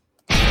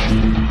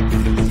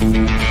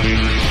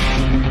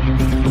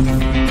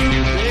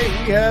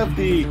have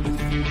the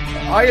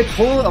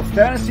Ayatollah of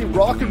fantasy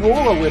rock and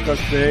roll with us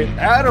today,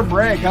 Adam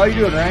Rank. How you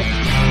doing, Rank?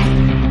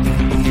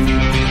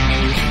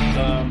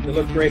 They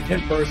look great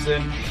in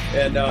person,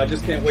 and I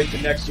just can't wait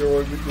till next year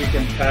where we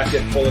can pack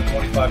it full of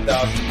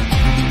 25,000.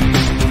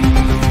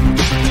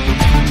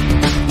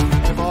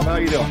 Hey, Bob, how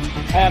you doing?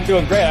 Hey, I'm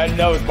doing great. I didn't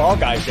know it was Ball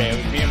Guys Day. It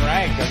was being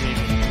ranked. I mean,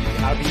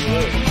 how can you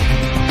lose?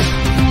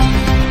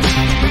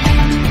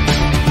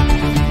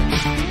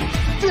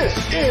 This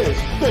is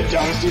the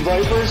Dynasty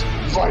Vipers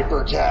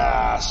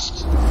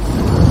Vipercast.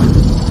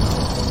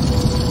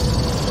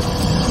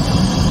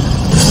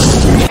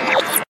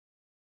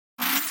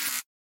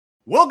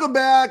 Welcome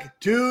back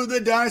to the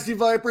Dynasty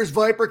Vipers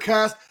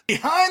Vipercast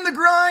Behind the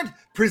Grind,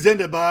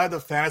 presented by the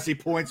Fantasy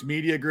Points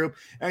Media Group.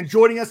 And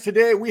joining us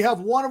today, we have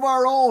one of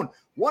our own,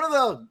 one of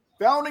the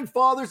founding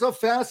fathers of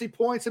Fantasy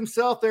Points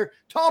himself there,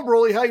 Tom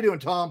Broly. How you doing,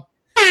 Tom?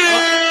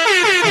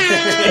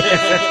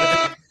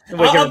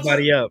 Wake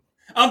everybody up.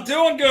 I'm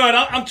doing good.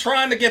 I'm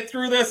trying to get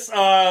through this.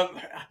 I'll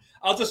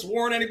just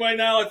warn anybody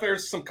now if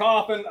there's some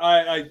coughing.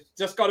 I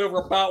just got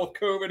over a bout with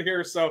COVID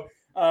here, so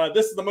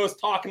this is the most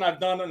talking I've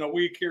done in a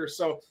week here.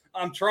 So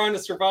I'm trying to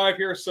survive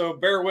here, so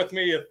bear with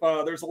me if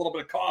there's a little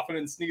bit of coughing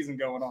and sneezing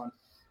going on.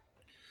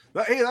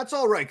 Hey, that's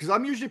all right, because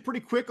I'm usually pretty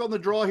quick on the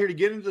draw here to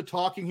get into the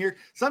talking here.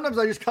 Sometimes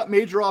I just cut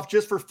Major off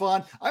just for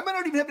fun. I might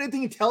not even have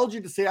anything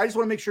intelligent to say. I just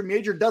want to make sure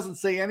Major doesn't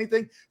say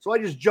anything, so I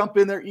just jump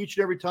in there each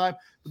and every time.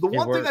 But the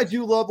one thing I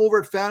do love over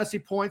at Fantasy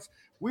Points,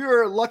 we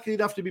are lucky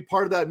enough to be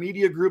part of that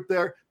media group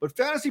there, but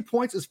Fantasy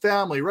Points is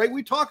family, right?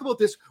 We talk about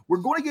this. We're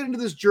going to get into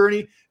this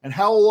journey and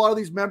how a lot of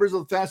these members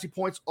of the Fantasy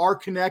Points are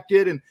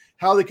connected and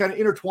how they kind of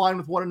intertwine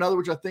with one another,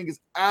 which I think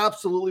is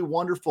absolutely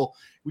wonderful.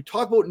 We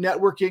talk about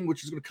networking,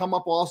 which is going to come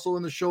up also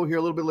in the show here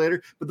a little bit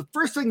later. But the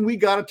first thing we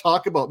got to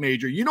talk about,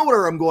 Major, you know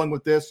where I'm going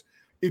with this.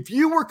 If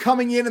you were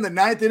coming in the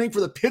ninth inning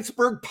for the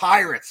Pittsburgh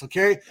Pirates,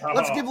 okay,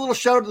 let's give a little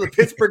shout out to the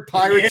Pittsburgh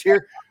Pirates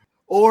here.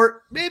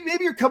 Or maybe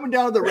you're coming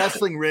down to the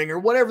wrestling ring or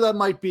whatever that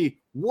might be.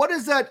 What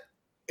is that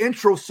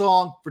intro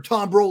song for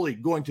Tom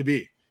Broly going to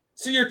be?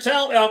 So you're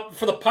telling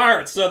for the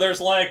Pirates. So there's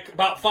like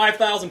about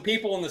 5,000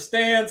 people in the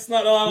stands.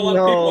 Not a lot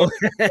of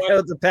people.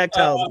 It's a packed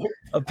house.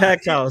 A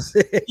packed house.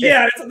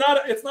 Yeah,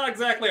 it's not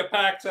exactly a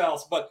packed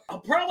house, but I'll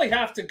probably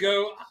have to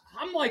go.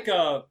 I'm like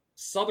a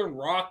Southern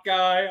rock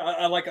guy.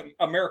 I like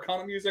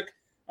Americana music.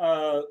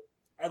 I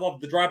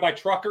love the Drive-By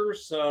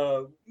Truckers.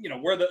 Where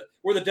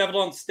the Devil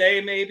Don't Stay,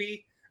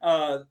 maybe.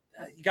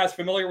 You guys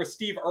familiar with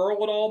Steve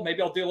Earle at all?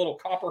 Maybe I'll do a little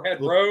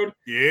Copperhead Road.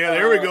 Yeah,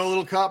 there we go, a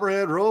little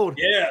Copperhead Road.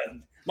 Yeah,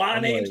 my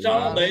name's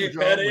John Lee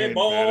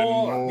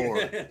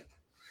Pettibone.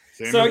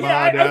 Same So as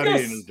yeah, my daddy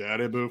and his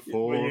daddy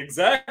before.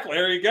 Exactly.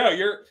 There you go.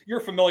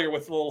 You're familiar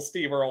with little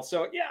Steve Earle.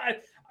 So yeah,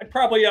 I'd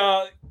probably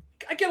I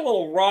get a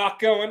little rock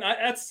going.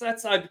 I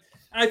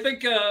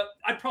think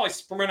I'd probably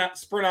sprint out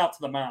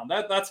to the mound.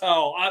 That's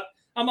how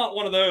I'm not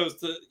one of those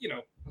to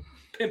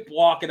pimp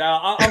walk it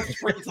out. I'm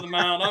sprinting to the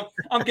mound.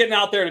 I'm getting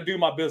out there to do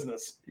my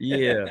business.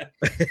 Yeah.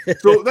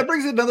 So that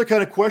brings another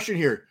kind of question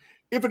here.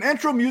 If an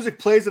intro music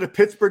plays at a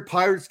Pittsburgh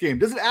Pirates game,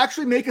 does it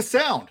actually make a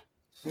sound?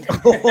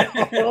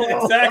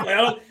 Exactly.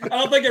 I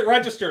don't think it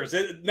registers.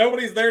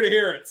 Nobody's there to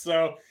hear it.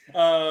 So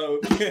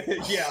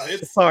yeah.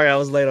 Sorry, I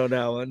was late on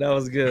that one. That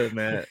was good,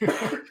 man.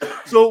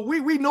 So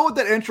we know what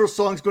that intro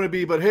song is going to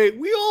be, but hey,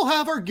 we all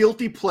have our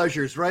guilty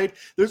pleasures, right?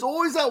 There's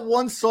always that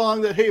one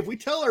song that, hey, if we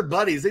tell our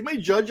buddies, they may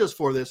judge us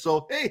for this.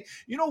 So, hey,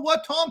 you know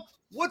what, Tom?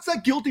 What's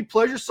that guilty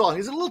pleasure song?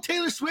 Is it a little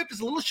Taylor Swift? Is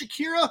it a little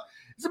Shakira?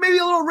 Is it maybe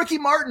a little Ricky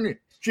Martin?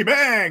 She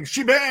bangs,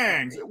 she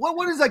bangs.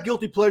 What is that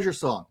guilty pleasure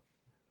song?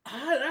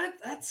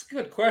 That's a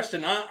good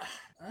question.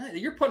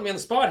 You're putting me on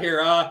the spot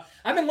here.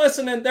 I've been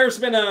listening. There's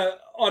been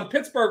on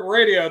Pittsburgh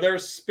radio,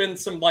 there's been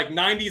some like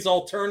 90s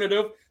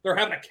alternative. They're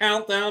having a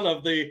countdown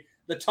of the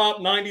top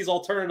 90s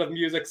alternative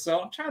music.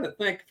 So I'm trying to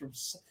think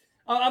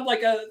I'm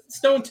like a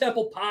Stone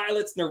Temple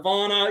Pilots,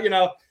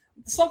 Nirvana,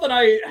 something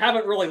I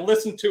haven't really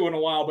listened to in a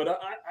while, but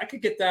I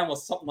could get down with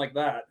something like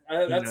that.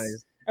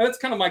 That's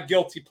kind of my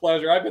guilty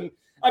pleasure. I've been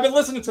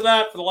listening to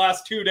that for the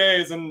last 2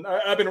 days, and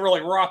I've been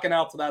really rocking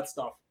out to that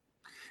stuff.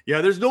 Yeah,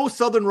 there's no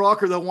Southern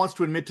rocker that wants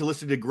to admit to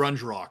listening to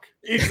grunge rock.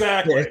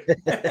 Exactly.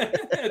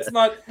 That's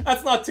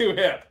not too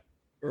hip.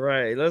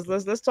 Right.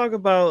 Let's talk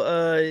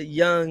about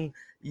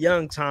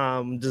young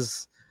Tom,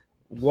 just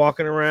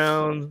walking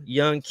around,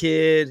 young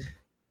kid,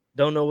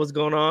 don't know what's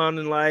going on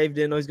in life,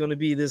 didn't know he's going to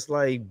be this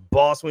like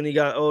boss when he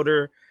got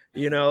older.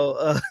 Did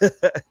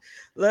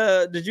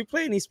you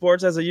play any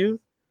sports as a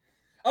youth?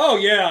 Oh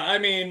yeah, I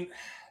mean,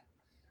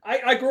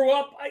 I grew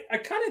up. I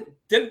kind of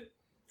didn't.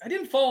 I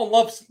didn't fall in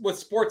love with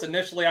sports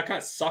initially. I kind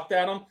of sucked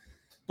at them,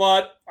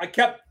 but I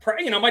kept.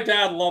 My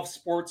dad loved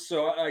sports,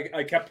 so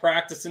I kept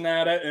practicing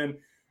at it, and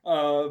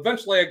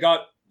eventually I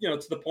got to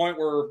the point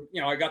where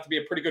I got to be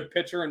a pretty good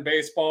pitcher in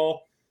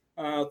baseball.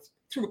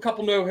 Threw a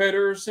couple no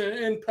hitters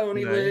in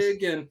Pony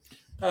League, and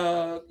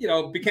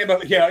became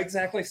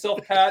a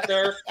self-pat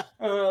there.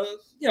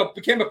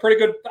 Became a pretty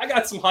good. I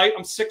got some height.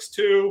 I'm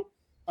 6'2".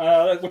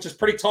 Which is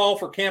pretty tall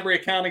for Cambria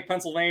County,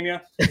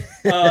 Pennsylvania.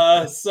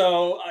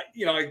 So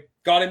I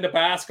got into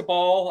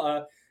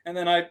basketball. And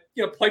then I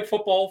played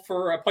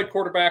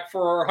quarterback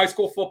for our high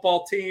school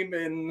football team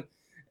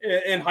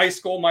in high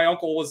school. My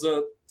uncle was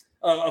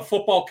a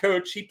football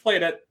coach. He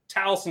played at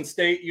Towson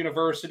State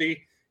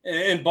University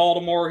in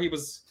Baltimore. He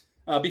was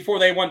before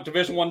they went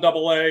Division I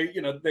AA.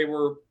 They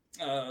were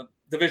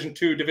Division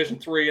II, Division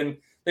III, and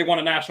they won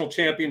a national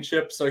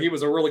championship. So he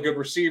was a really good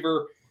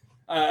receiver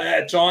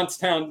at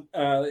Johnstown.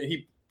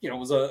 He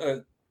was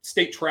a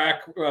state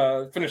track,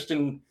 finished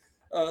in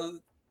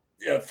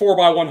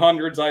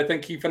 4x100s. I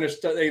think he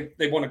finished.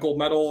 They won a gold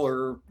medal,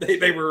 or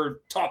they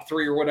were top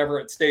 3 or whatever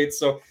at state.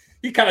 So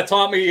he kind of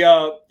taught me,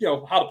 how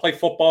to play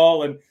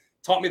football and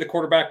taught me the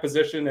quarterback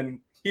position. And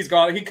he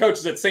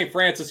coaches at St.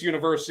 Francis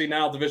University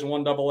now, Division I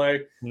AA.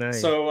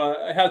 Nice. So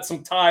I had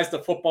some ties to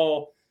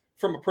football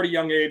from a pretty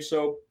young age.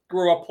 So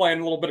grew up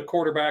playing a little bit of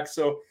quarterback.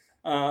 So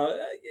I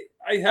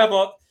have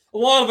a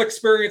lot of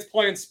experience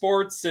playing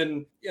sports,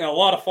 and a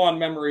lot of fond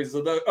memories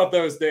of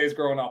those days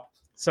growing up.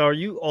 So are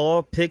you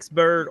all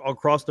Pittsburgh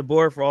across the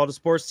board for all the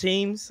sports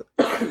teams?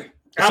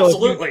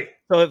 Absolutely.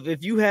 So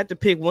if you had to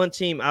pick one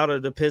team out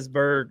of the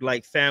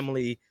Pittsburgh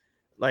family,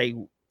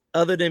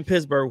 other than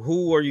Pittsburgh,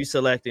 who are you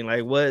selecting?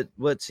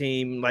 What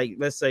team?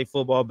 Let's say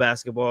football,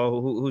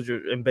 basketball. Who's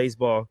in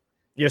baseball?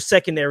 Your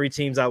secondary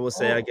teams, I would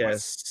say. I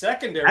guess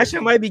secondary. Actually,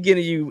 I might be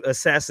getting you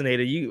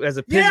assassinated. You as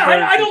a Pittsburgh.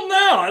 Yeah, I don't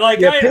know.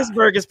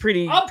 Pittsburgh is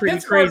pretty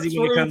crazy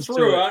when it comes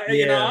to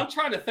it. I'm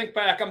trying to think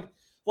back. I'm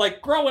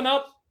growing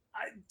up.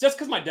 Just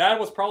because my dad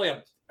was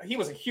he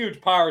was a huge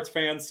Pirates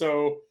fan,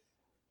 so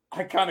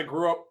I kind of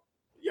grew up,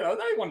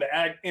 I wanted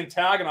to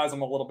antagonize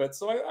him a little bit.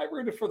 So I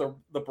rooted for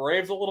the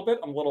Braves a little bit.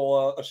 I'm a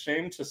little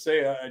ashamed to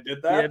say I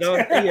did that.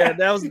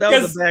 That was a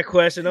bad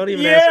question. Don't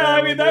even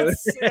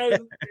answer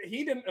that.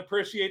 He didn't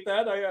appreciate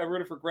that. I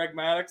rooted for Greg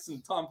Maddux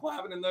and Tom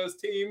Clavin in those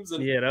teams.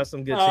 And that's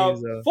some good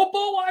teams, though.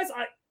 Football-wise,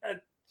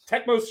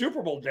 Tecmo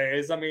Super Bowl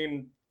days,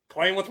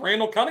 playing with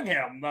Randall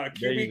Cunningham,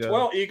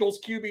 QB12,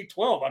 Eagles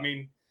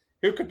QB12.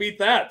 Who could beat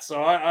that?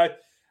 So I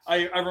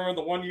remember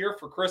the one year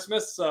for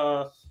Christmas,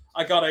 I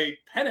got a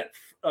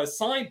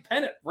signed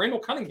pennant. Randall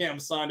Cunningham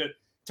signed it.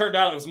 Turned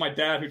out it was my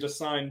dad who just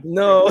signed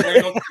Randall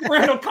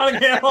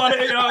Cunningham on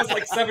it. I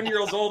was 7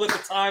 years old at the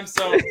time.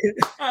 So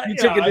you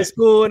took it to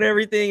school and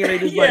everything, and they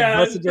just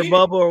busted your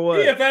bubble or what?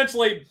 He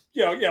eventually,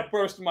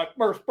 burst my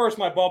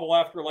bubble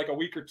after a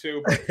week or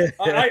two.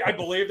 But I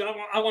believed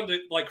I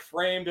wanted it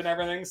framed and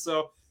everything.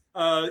 So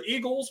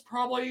Eagles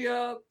probably.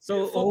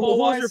 So who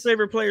was your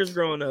favorite players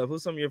growing up?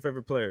 Who's some of your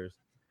favorite players?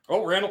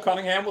 Oh, Randall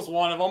Cunningham was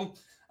one of them.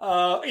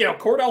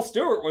 Cordell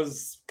Stewart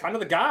was kind of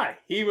the guy.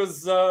 He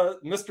was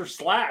Mr.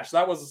 Slash.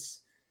 That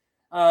was,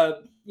 that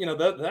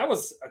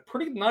was a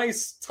pretty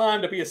nice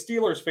time to be a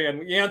Steelers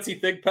fan. Yancey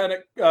Thigpen,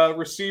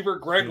 receiver,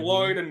 Greg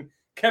Lloyd, and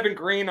Kevin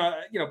Green,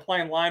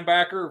 playing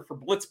linebacker for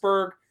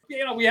Blitzburg.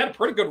 We had a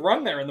pretty good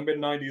run there in the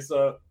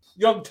mid-'90s.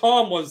 Young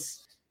Tom was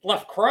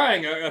left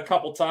crying a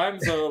couple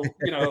times,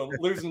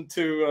 losing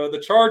to the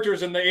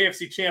Chargers in the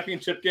AFC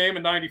Championship game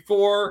in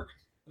 94.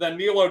 Then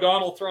Neil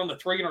O'Donnell throwing the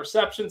 3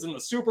 interceptions in the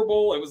Super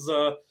Bowl. It was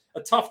a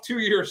tough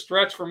 2-year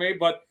stretch for me,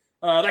 but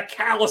that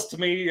calloused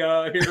me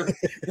here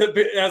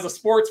as a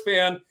sports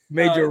fan.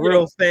 Made you a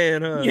real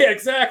fan, huh? Yeah,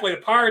 exactly.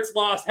 The Pirates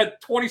had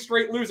 20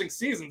 straight losing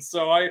seasons,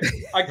 so I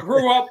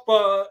grew up.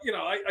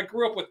 I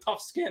grew up with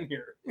tough skin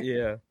here.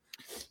 Yeah.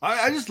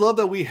 I just love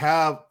that we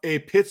have a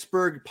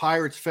Pittsburgh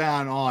Pirates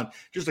fan on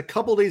just a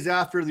couple days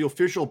after the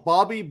official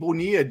Bobby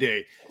Bonilla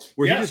Day,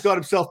 where he just got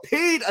himself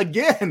paid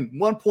again,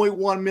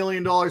 $1.1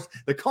 million.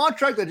 The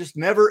contract that just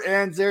never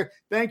ends there.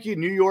 Thank you,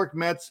 New York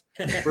Mets,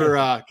 for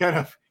kind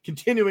of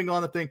continuing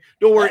on the thing.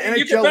 Don't worry, NHL.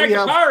 You can thank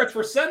the Pirates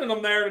for sending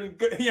them there, and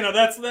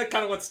that's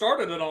kind of what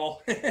started it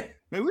all.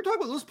 Man, we're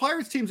talking about those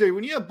Pirates teams there.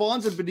 When you have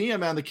Bonds and Bonilla,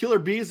 man, the killer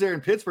bees there in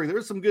Pittsburgh, there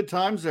were some good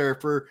times there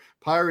for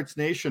Pirates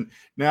Nation.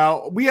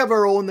 Now, we have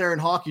our own there in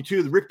hockey,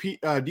 too. The Rick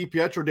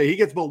DiPietro Day, he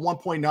gets about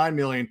 $1.9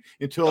 million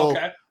until,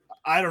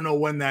 I don't know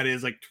when that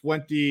is,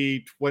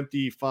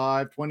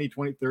 2025,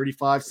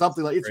 2035,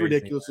 something like it's crazy.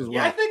 Ridiculous as well.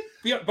 Yeah, I think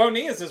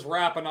Bonilla's is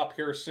wrapping up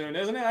here soon,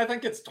 isn't it? I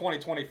think it's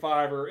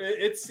 2025 or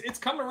it's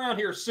coming around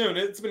here soon.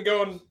 It's been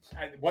going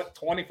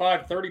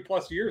 25, 30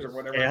 plus years or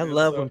whatever. Yeah, I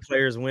love when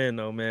players win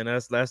though, man.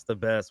 That's the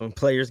best. When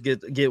players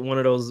get one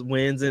of those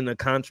wins in the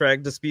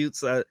contract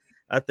disputes, I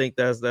think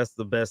that's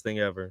the best thing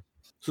ever.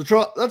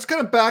 So let's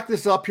kind of back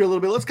this up here a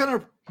little bit. Let's kind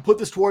of put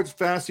this towards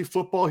fantasy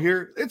football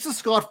here. It's the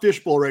Scott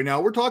Fish Bowl right now.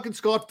 We're talking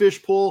Scott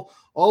Fish Bowl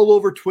all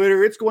over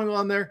Twitter. It's going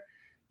on there.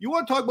 You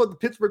want to talk about the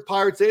Pittsburgh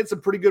Pirates? They had some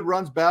pretty good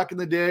runs back in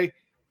the day.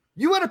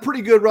 You had a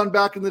pretty good run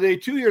back in the day,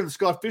 too, here in the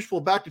Scott Fish Bowl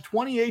back to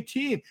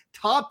 2018.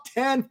 Top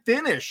 10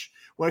 finish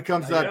when it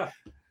comes to that. Yeah.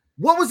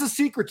 What was the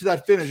secret to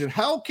that finish, and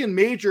how can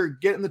Major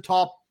get in the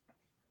top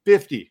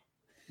 50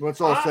 when it's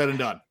all said and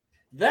done?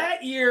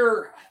 That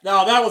year,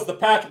 no, that was the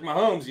Patrick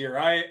Mahomes year.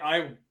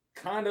 I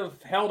kind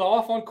of held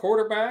off on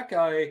quarterback.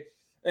 I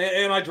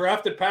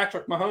drafted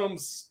Patrick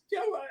Mahomes.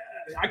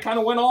 I kind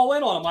of went all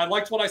in on him. I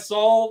liked what I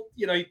saw.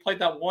 He played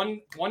that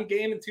one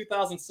game in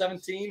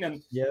 2017,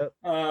 and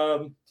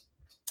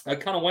I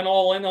kind of went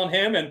all in on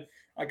him, and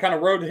I kind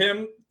of rode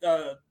him,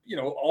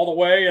 all the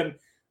way. And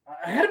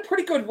I had a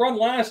pretty good run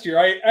last year.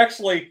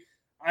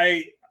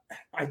 I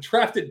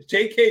drafted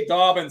J.K.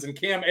 Dobbins and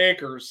Cam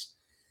Akers,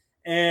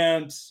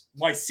 and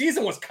my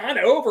season was kind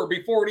of over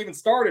before it even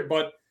started.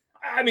 But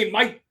I mean,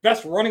 my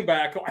best running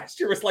back last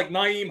year was like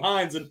Nyheim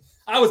Hines, and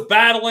I was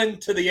battling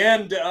to the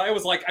end. I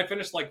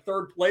finished like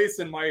third place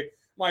in my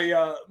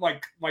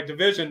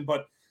division,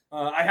 but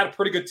I had a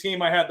pretty good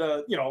team. I had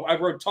I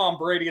rode Tom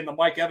Brady and the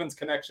Mike Evans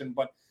connection,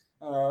 but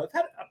I've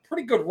had a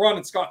pretty good run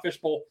in Scott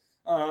Fishbowl.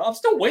 I'm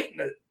still waiting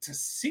to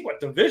see what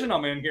division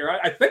I'm in here.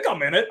 I think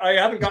I'm in it. I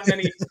haven't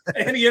gotten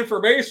any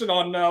information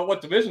on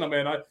what division I'm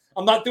in.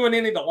 I'm not doing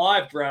any of the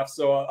live drafts,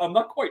 so I'm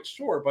not quite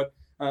sure. But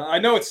I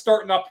know it's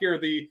starting up here.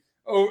 The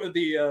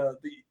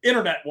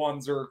internet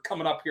ones are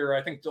coming up here.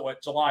 I think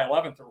July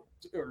 11th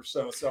or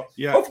so. So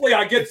hopefully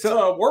I get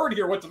word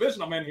here what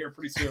division I'm in here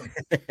pretty soon.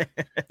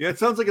 Yeah, it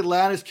sounds like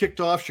Atlanta's kicked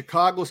off.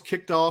 Chicago's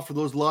kicked off for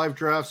those live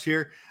drafts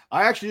here.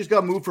 I actually just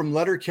got moved from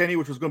Letterkenny,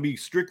 which was going to be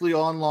strictly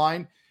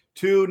online,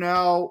 to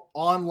now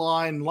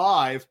online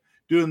live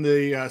doing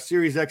the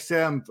Sirius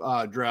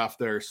XM draft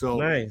there. So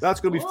That's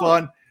going to be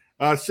fun.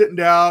 Sitting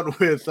down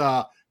with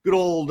good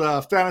old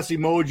Fantasy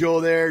Mojo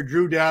there,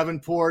 Drew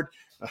Davenport,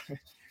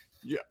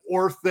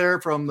 Orth there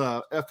from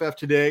the FF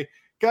Today.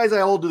 Guys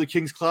I all do the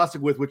Kings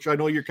Classic with, which I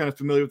know you're kind of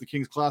familiar with the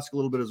Kings Classic a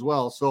little bit as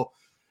well. So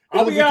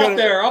I'll be out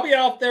there. I'll be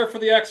out there for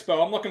the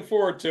expo. I'm looking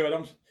forward to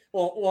it.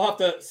 We'll have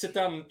to sit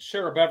down and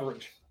share a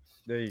beverage.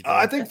 There you go.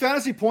 I think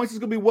Fantasy Points is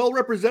going to be well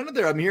represented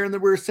there. I'm hearing that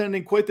we're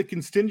sending quite the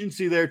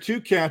contingency there to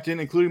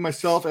Canton, including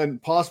myself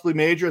and possibly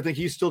Major. I think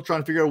he's still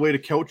trying to figure out a way to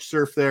couch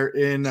surf there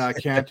in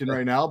Canton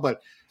right now.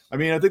 But, I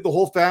mean, I think the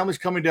whole family's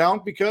coming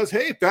down because,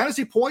 hey,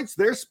 Fantasy Points,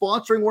 they're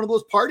sponsoring one of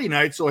those party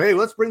nights. So, hey,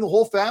 let's bring the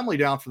whole family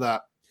down for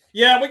that.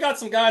 Yeah, we got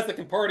some guys that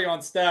can party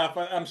on staff.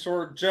 I'm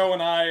sure Joe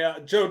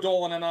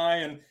Dolan and I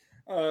and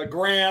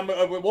Graham,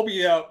 we'll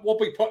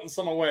be putting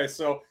some away.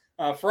 So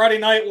Friday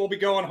night we'll be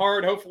going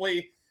hard.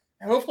 Hopefully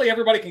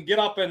everybody can get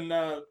up and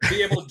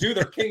be able to do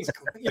their Kings,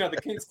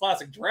 the Kings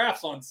Classic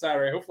drafts on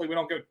Saturday. Hopefully we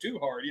don't go too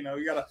hard. You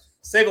got to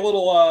save a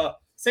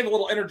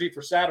little energy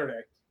for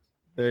Saturday.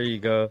 There you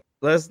go.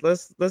 Let's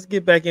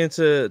get back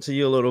into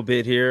you a little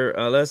bit here.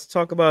 Let's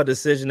talk about a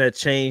decision that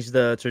changed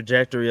the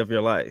trajectory of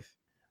your life.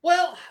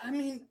 Well, I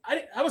mean,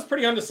 I was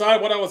pretty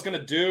undecided what I was going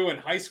to do in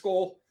high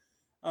school.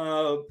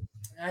 I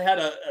had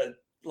a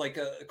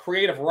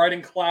creative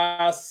writing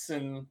class,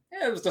 and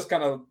it was just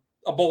kind of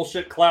a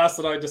bullshit class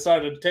that I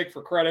decided to take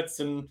for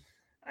credits. And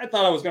I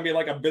thought I was going to be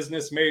like a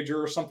business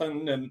major or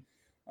something. And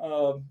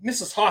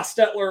Mrs.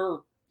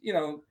 Hostetler,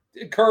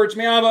 encouraged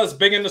me. I was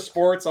big into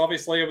sports.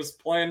 Obviously, I was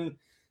playing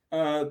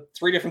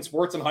 3 different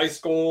sports in high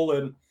school.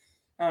 And,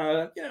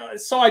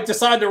 so I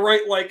decided to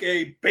write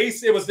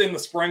it was in the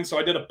spring. So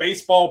I did a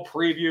baseball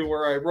preview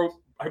where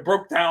I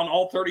broke down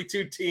all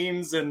 32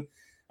 teams and,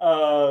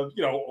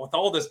 with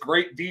all this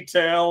great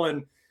detail.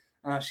 And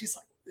she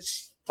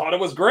thought it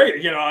was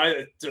great.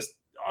 I just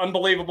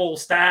unbelievable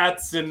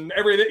stats and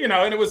everything,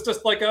 and it was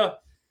just like a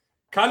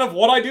kind of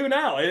what I do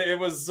now. It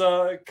was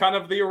kind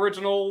of the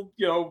original,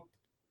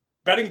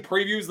 betting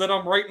previews that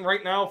I'm writing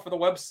right now for the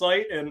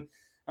website. And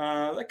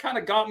that kind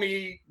of got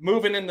me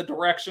moving in the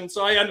direction.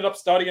 So I ended up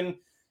studying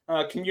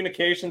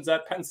communications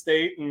at Penn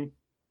State and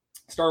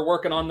started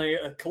working on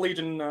the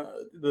Collegian.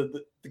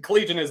 The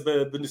Collegian is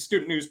the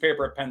student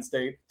newspaper at Penn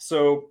State.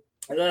 So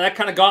that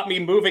kind of got me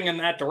moving in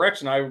that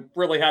direction. I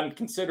really hadn't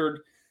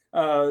considered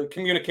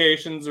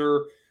communications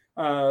or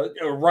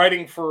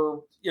writing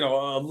for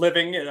a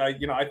living.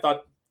 I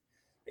thought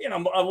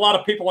a lot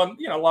of people,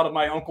 a lot of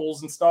my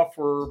uncles and stuff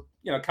were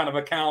kind of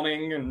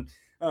accounting and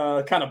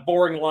kind of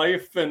boring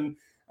life, and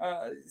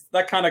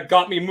that kind of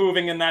got me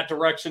moving in that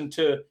direction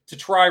to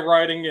try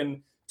writing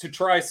and to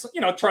try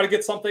to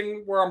get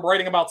something where I'm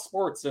writing about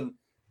sports, and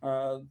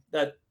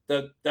that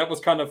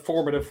was kind of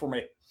formative for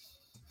me.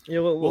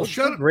 Yeah, what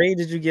grade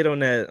did you get on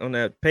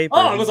that paper?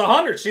 Oh, it was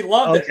 100. She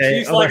loved it.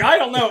 She's like, I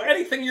don't know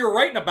anything you're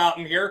writing about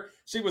in here.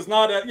 She was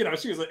not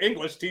she was an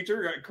English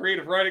teacher.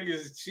 Creative writing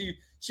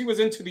she was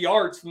into the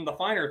arts and the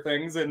finer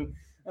things, and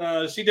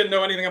she didn't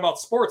know anything about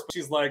sports. But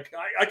she's like,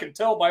 I can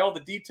tell by all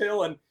the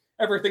detail and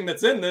everything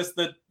that's in this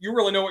that you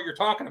really know what you're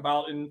talking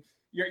about, and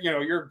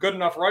you're a good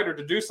enough writer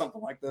to do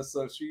something like this.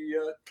 So she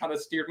kind of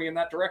steered me in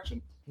that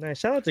direction. Nice.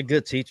 Shout out to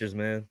good teachers,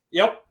 man.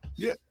 Yep.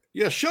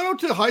 Yeah, shout out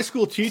to high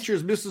school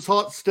teachers, Mrs.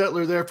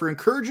 Hostetler there, for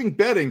encouraging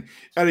betting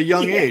at a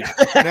young age.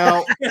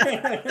 Now,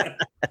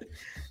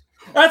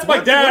 that's my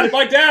dad.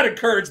 My dad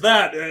encouraged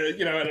that, at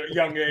a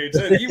young age.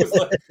 And he was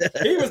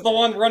the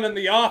one running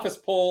the office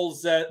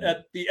polls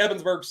at the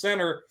Ebensburg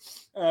Center.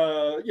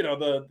 Paying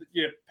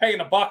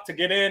 $1 to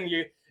get in.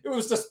 It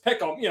was just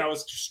pick 'em. It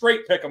was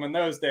straight pick 'em in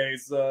those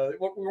days. We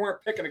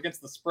weren't picking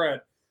against the spread,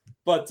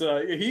 but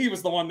he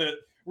was the one that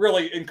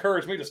really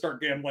encouraged me to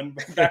start gambling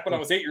back when I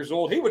was 8 years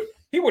old.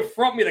 He would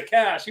front me the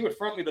cash. He would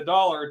front me the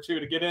 $1 or $2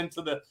 to get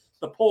into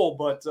the pool.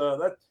 But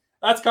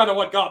that's kind of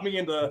what got me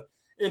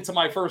into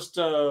my first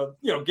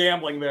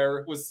gambling.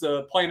 There was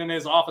playing in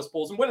his office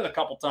pools and winning a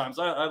couple times.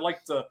 I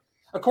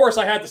of course,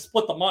 I had to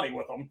split the money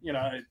with him.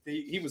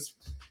 He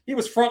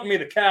was fronting me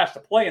the cash to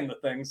play in the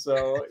thing,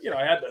 so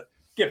I had to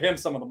give him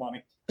some of the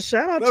money.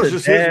 Shout out to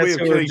dads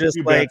who are just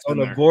like on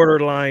the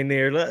borderline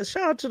there.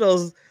 Shout out to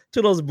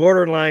those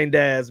borderline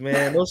dads,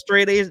 man. Those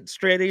straight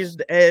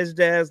edge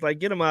dads, like,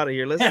 get them out of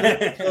here. Let's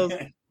get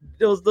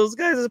those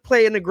guys that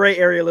play in the gray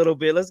area a little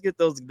bit. Let's get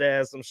those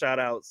dads some shout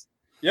outs.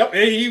 Yep,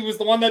 he was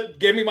the one that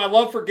gave me my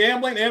love for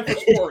gambling and for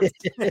sports.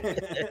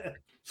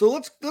 So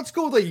let's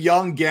go with the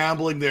young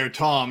gambling there,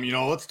 Tom.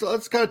 Let's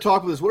kind of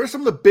talk about this. What are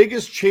some of the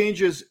biggest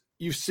changes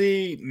you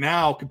see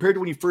now compared to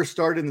when you first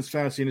started in this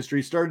fantasy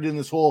industry, started in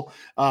this whole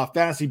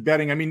fantasy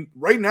betting? I mean,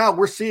 right now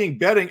we're seeing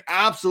betting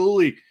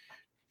absolutely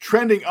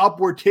trending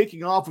upward,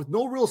 taking off with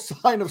no real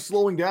sign of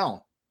slowing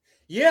down.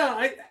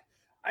 Yeah,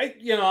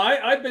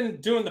 I've been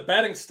doing the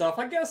betting stuff,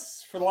 I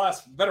guess, for the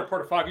last better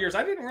part of 5 years.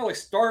 I didn't really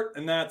start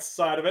in that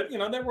side of it.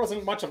 There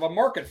wasn't much of a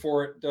market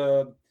for it.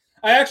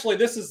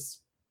 This is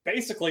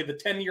basically the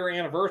 10-year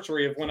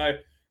anniversary of when I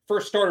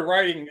first started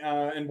writing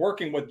and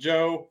working with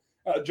Joe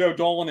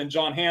Dolan and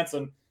John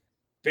Hansen,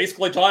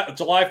 basically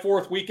July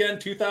 4th weekend,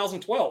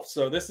 2012.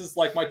 So this is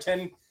like my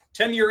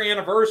 10-year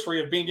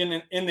anniversary of being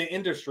in the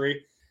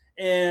industry.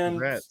 And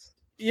congrats.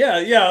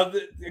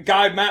 The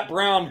guy, Matt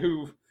Brown,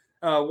 who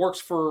works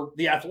for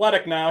The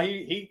Athletic now,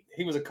 he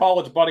was a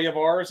college buddy of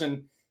ours,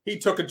 and he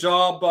took a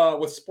job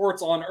with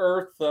Sports on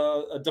Earth,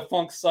 a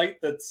defunct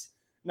site that's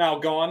now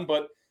gone.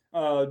 But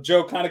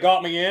Joe kind of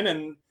got me in,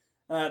 and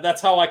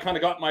that's how I kind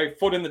of got my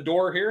foot in the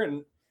door here.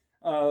 And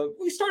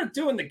we started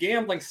doing the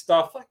gambling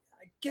stuff. I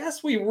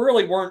guess we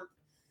really weren't.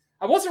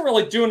 I wasn't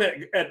really doing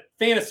it at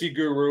Fantasy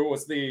Guru,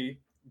 was the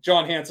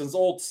John Hansen's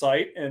old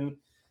site, and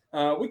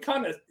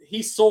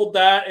he sold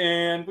that,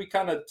 and we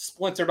kind of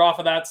splintered off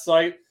of that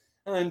site.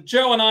 And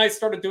Joe and I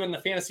started doing the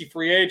Fantasy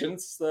Free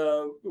Agents,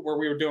 where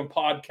we were doing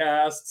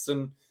podcasts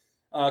and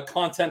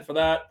content for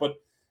that. But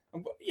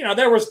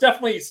there was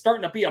definitely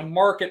starting to be a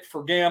market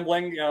for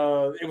gambling.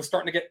 It was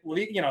starting to get,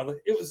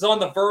 it was on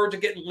the verge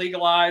of getting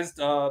legalized.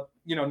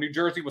 New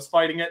Jersey was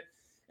fighting it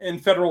in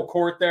federal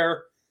court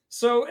there,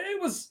 so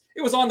it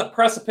was on the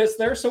precipice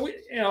there. So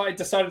I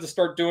decided to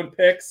start doing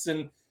picks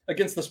and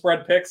against the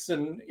spread picks,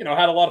 and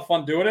had a lot of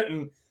fun doing it,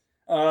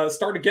 and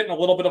started getting a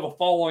little bit of a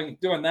following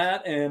doing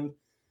that. And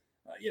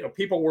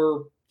people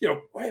were,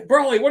 hey,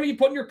 Brawley, when are you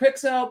putting your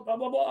picks out? Blah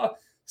blah blah.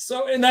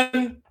 So, and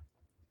then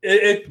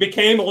it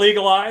became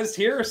legalized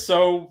here,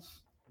 so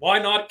why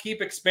not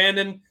keep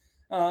expanding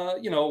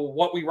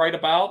what we write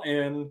about?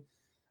 And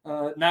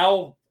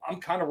now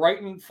I'm kind of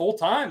writing full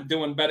time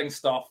doing betting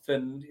stuff,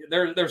 and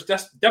there's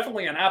just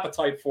definitely an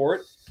appetite for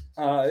it.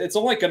 It's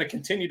only going to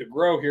continue to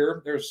grow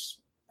here. There's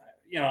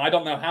I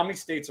don't know how many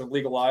states are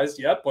legalized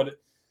yet, but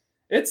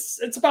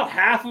it's about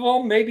half of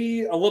them,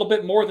 maybe a little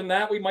bit more than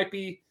that. We might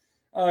be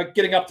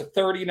getting up to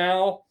 30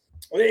 now.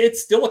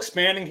 It's still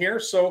expanding here,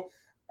 so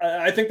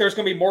I think there's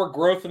going to be more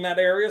growth in that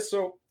area.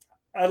 So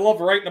I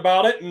love writing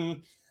about it,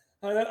 and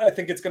I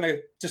think it's going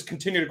to just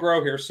continue to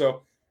grow here.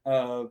 So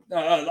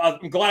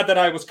I'm glad that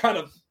I was kind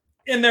of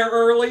in there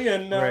early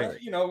and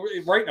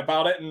writing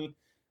about it,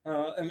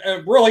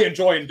 and really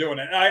enjoying doing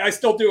it. I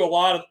still do a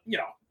lot of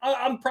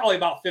I'm probably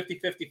about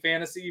 50-50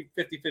 fantasy,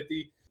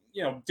 50-50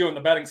 doing the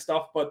betting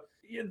stuff, but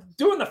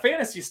doing the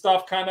fantasy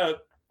stuff kind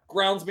of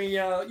grounds me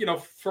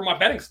for my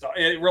betting stuff.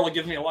 It really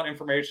gives me a lot of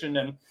information,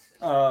 and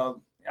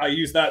I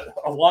use that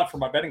a lot for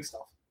my betting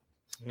stuff.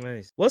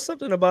 Nice. What's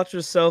something about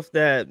yourself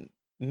that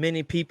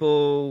many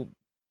people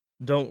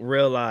don't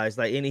realize,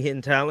 like any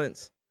hidden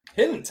talents?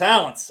 Hidden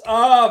talents.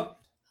 I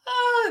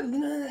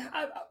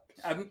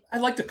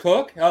like to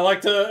cook. I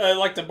like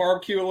to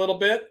barbecue a little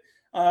bit.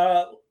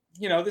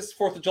 This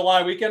 4th of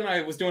July weekend,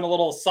 I was doing a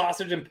little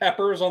sausage and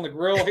peppers on the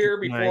grill here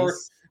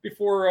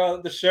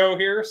before the show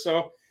here.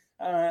 So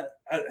I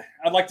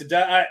like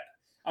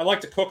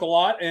to cook a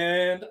lot,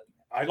 and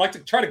I like to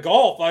try to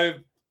golf.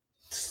 I've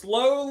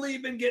slowly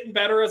been getting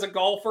better as a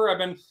golfer.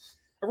 I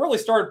really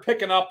started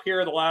picking up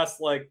here the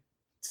last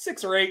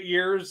 6 or 8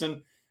 years,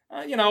 and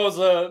I was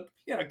a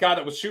guy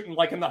that was shooting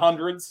like in the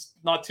hundreds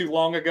not too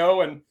long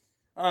ago, and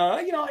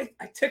I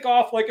tick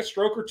off like a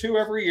stroke or two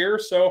every year.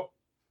 So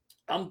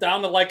I'm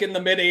down to in the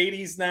mid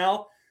 80s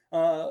now.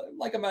 I'm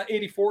an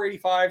 84,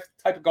 85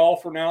 type of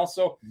golfer now.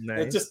 So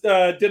nice. I just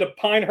did a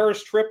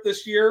Pinehurst trip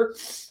this year.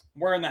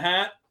 I'm wearing the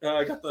hat.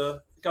 I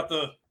got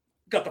the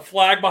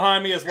flag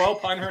behind me as well.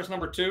 Pinehurst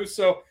number 2.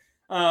 So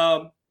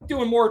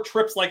doing more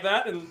trips like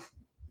that. And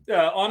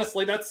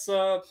honestly, that's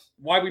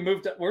why we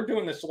moved. We're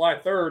doing this July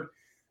 3rd.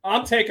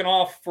 I'm taking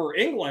off for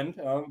England,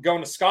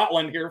 going to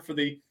Scotland here for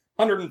the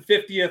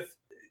 150th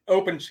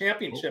Open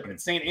Championship at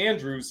St.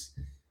 Andrews.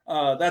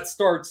 That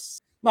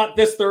starts not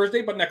this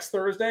Thursday, but next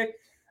Thursday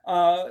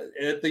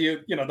at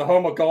the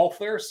home of golf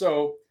there.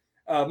 So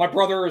my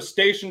brother is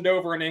stationed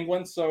over in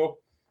England, so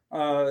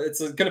it's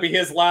going to be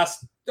his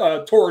last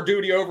tour of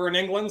duty over in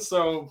England.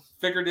 So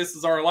figured this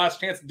is our last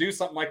chance to do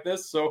something like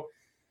this. So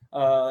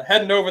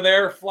heading over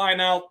there, flying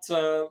out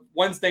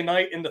Wednesday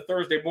night into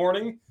Thursday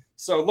morning.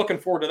 So looking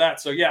forward to that.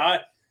 So yeah,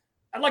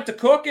 I like to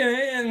cook,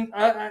 and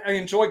I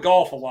enjoy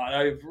golf a lot.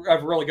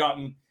 I've really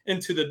gotten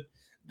into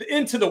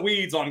the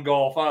weeds on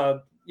golf.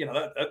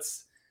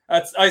 That's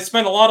I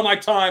spend a lot of my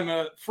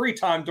time, free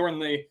time, during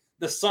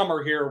the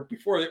summer here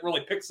before it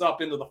really picks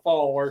up into the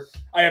fall, where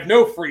I have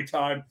no free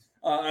time.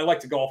 I like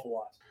to golf a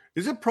lot.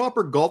 Is it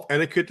proper golf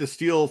etiquette to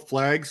steal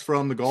flags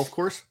from the golf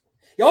course?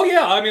 Oh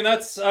yeah, I mean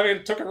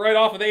took it right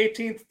off of the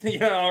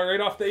 18th, right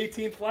off the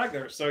 18th flag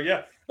there. So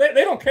yeah, they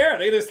don't care.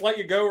 They just let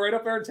you go right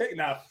up there and take it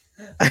now.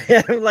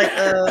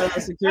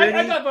 Security.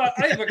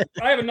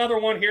 I have another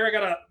one here. I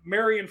got a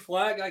Marion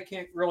flag. I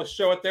can't really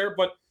show it there,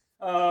 but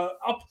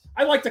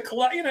I like to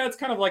collect. It's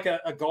kind of like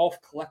a golf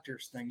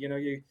collector's thing.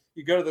 You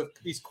go to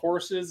these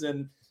courses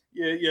and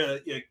you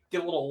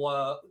get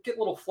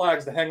little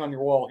flags to hang on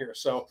your wall here.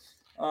 So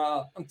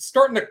I'm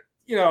starting to.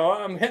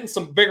 I'm hitting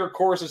some bigger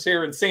courses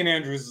here, and St.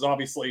 Andrews is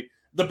obviously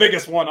the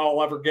biggest one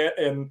I'll ever get,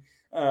 and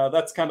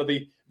that's kind of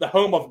the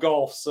home of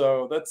golf.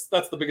 So that's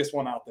the biggest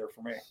one out there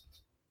for me.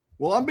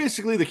 Well, I'm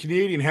basically the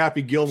Canadian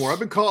Happy Gilmore. I've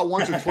been caught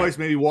once or twice,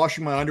 maybe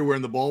washing my underwear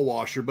in the ball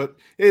washer, but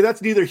hey,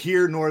 that's neither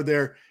here nor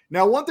there.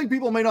 Now, one thing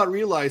people may not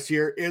realize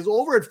here is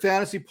over at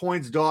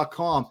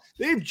fantasypoints.com,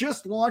 they've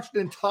just launched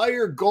an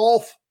entire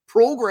golf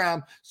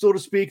program, so to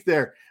speak,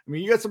 there. I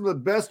mean, you got some of the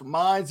best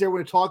minds there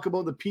when we talk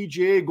about the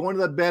PGA, going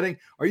to that betting.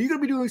 Are you going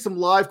to be doing some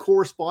live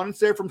correspondence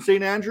there from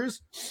St.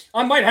 Andrews?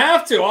 I might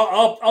have to.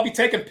 I'll be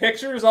taking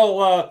pictures.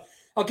 I'll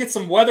get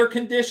some weather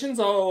conditions.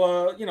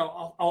 I'll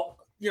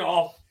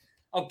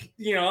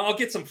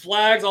get some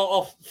flags.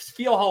 I'll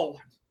feel how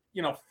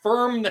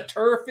firm the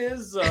turf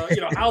is.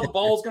 How the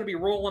ball's going to be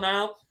rolling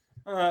out.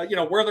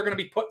 Where they're going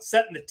to be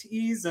setting the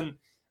tees and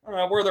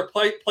where they're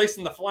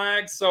placing the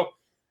flags. So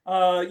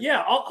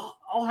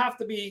I'll have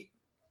to be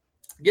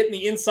getting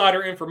the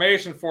insider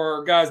information for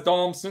our guys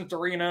Dom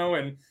Cintorino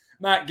and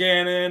Matt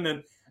Gannon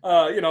and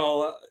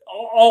all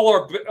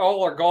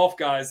our golf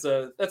guys.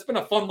 That's been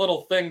a fun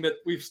little thing that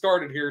we've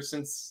started here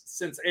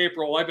since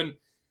April. I've been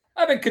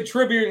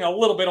contributing a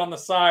little bit on the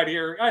side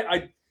here.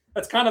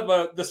 That's kind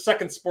of the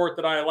second sport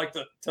that I like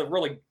to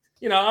really,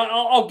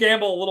 I'll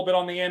gamble a little bit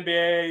on the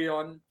NBA,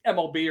 on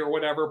MLB or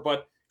whatever,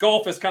 but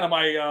golf is kind of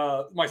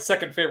my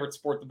second favorite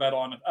sport to bet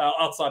on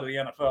outside of the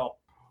NFL.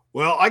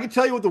 Well, I can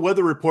tell you what the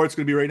weather report's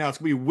going to be right now. It's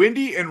going to be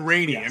windy and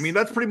rainy. Yes. I mean,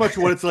 that's pretty much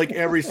what it's like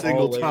every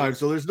single time.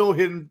 So there's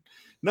nothing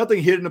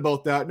hidden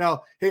about that.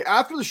 Now, hey,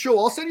 after the show,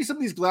 I'll send you some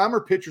of these glamour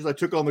pictures I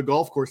took on the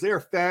golf course. They are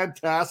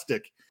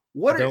fantastic.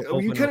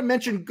 You kind of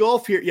mentioned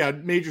golf here. Yeah,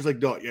 Major's like,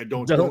 don't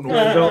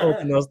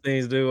open those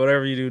things, dude.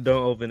 Whatever you do,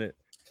 don't open it.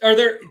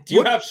 Do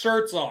you have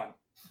shirts on?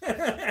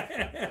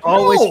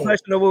 Always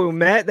questionable with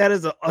Matt.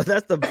 That's an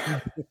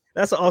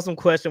awesome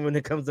question when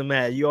it comes to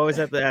Matt. You always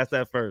have to ask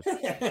that first.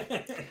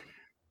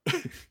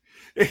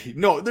 Hey,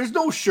 no, there's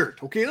no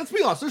shirt. Okay, let's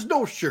be honest. There's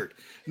no shirt.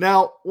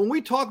 Now, when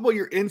we talk about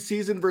your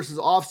in-season versus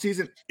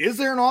off-season, is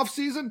there an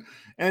off-season?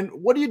 And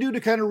what do you do to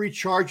kind of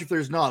recharge if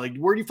there's not? Like,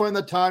 where do you find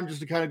that time just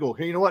to kind of go,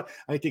 hey, you know what?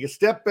 I take a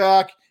step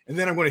back, and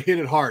then I'm going to hit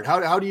it hard.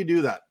 How do you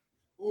do that?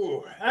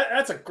 Ooh,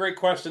 that's a great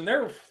question.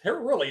 There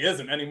really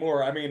isn't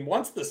anymore. I mean,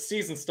 once the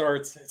season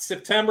starts,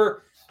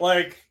 September,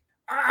 like,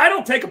 I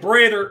don't take a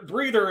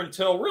breather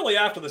until really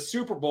after the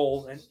Super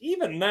Bowl. And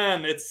even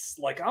then, it's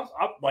like,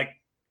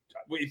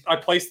 I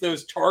place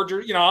those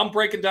Chargers, I'm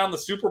breaking down the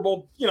Super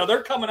Bowl,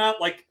 they're coming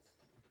out like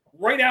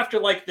right after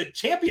like the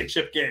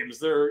championship games.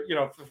 They're,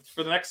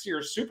 for the next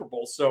year's Super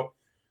Bowl. So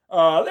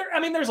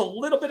there's a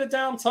little bit of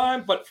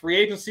downtime, but free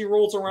agency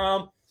rolls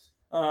around.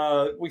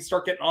 We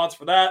start getting odds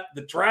for that.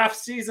 The draft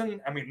season,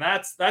 I mean,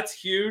 that's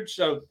huge.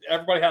 So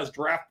everybody has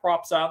draft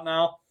props out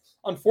now.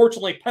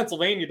 Unfortunately,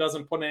 Pennsylvania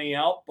doesn't put any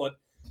out, but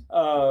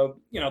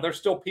there's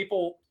still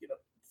people,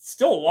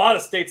 still a lot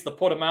of states that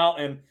put them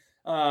out, and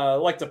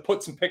like to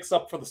put some picks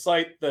up for the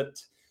site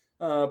that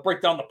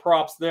break down the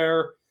props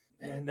there.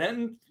 And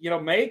then,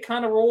 May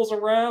kind of rolls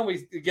around.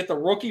 We get the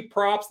rookie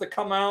props that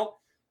come out,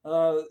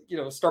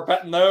 start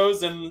betting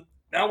those. And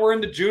now we're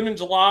into June and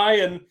July,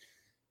 and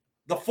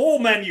the full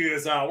menu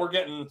is out. We're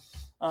getting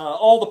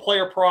all the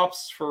player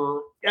props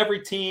for every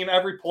team,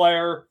 every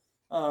player,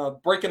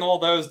 breaking all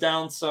those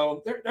down.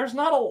 So there's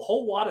not a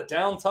whole lot of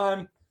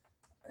downtime,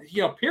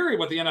 period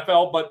with the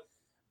NFL, but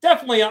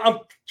definitely I'm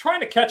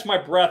trying to catch my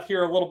breath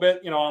here a little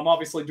bit. I'm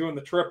obviously doing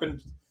the trip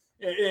in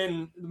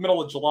the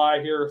middle of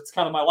July here. It's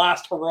kind of my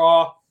last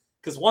hurrah,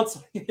 because once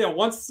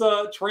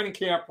training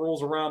camp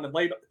rolls around in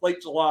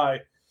late July,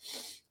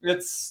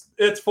 it's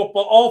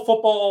football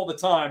all the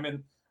time.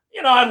 And,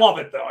 I love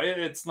it though.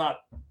 It's not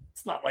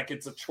like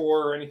it's a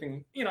chore or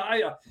anything.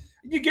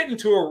 You get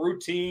into a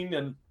routine,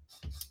 and,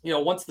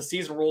 once the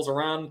season rolls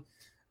around,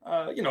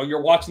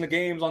 you're watching the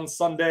games on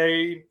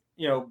Sunday,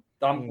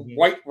 I'm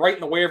right in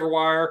the waiver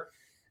wire.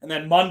 And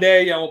then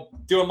Monday,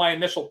 doing my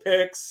initial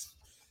picks,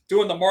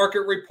 doing the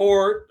market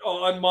report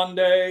on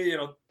Monday,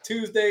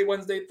 Tuesday,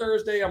 Wednesday,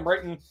 Thursday, I'm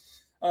writing,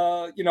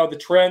 the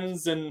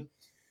trends and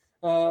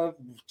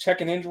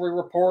checking injury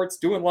reports,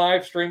 doing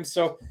live streams.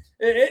 So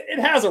it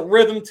has a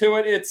rhythm to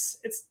it. It's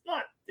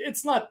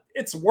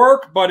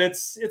work, but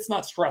it's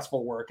not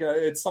stressful work.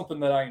 It's something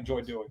that I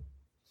enjoy doing.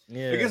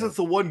 Yeah. I guess that's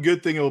the one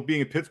good thing about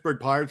being a Pittsburgh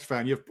Pirates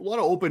fan. You have a lot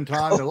of open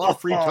time and a lot of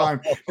free time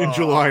in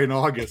July and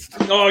August.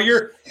 No,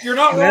 you're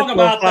not wrong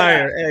about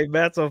fire. that. Hey,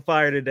 Matt's on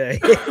fire today.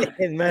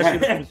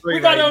 We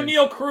got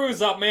O'Neill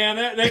Cruz up, man.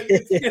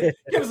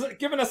 It's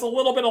giving us a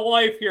little bit of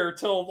life here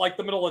till like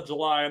the middle of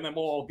July, and then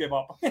we'll all give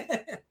up.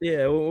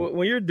 Yeah,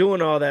 when you're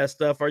doing all that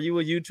stuff, are you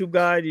a YouTube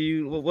guy? Do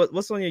you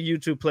what's on your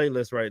YouTube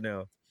playlist right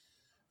now?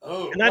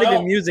 Oh, not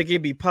even music,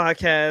 it'd be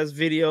podcasts,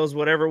 videos,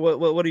 whatever.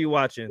 What are you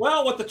watching?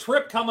 Well, with the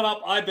trip coming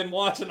up, I've been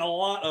watching a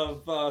lot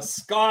of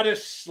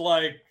Scottish,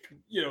 like,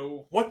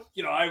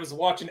 I was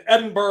watching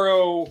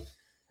Edinburgh,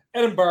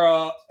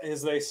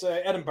 as they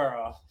say,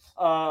 Edinburgh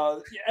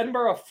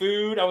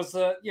food. I was,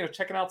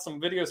 checking out some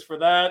videos for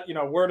that,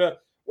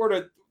 where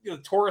to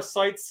tourist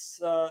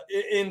sites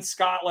in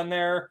Scotland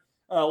there.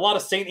 A lot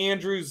of St.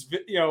 Andrews,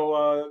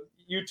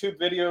 YouTube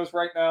videos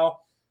right now.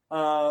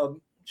 I'm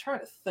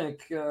trying to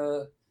think.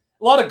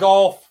 A lot of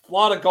golf,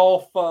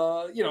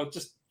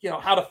 just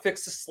how to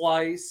fix a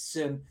slice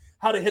and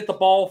how to hit the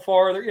ball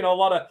farther. A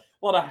lot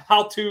of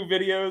how-to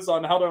videos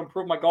on how to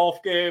improve my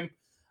golf game.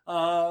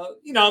 And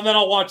then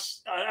I'll watch.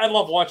 I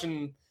love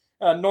watching.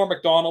 Norm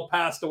Macdonald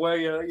passed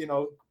away.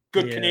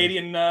 Good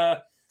Canadian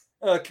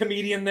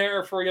comedian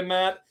there for you,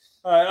 Matt.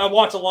 I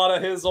watch a lot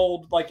of his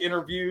old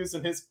interviews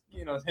and his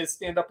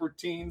stand-up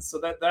routines.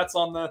 So that's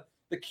on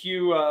the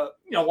queue.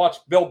 Watch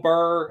Bill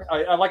Burr.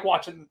 I like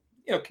watching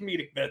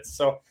comedic bits.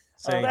 So.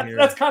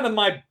 That's kind of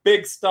my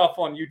big stuff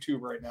on YouTube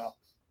right now.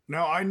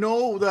 Now, I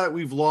know that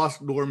we've lost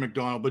Norm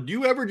Macdonald, but do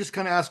you ever just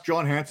kind of ask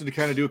John Hanson to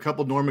kind of do a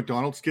couple Norm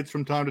Macdonald skits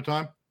from time to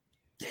time?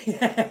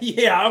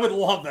 Yeah, I would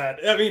love that.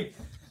 I mean,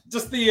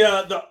 just the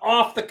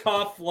off the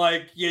cuff,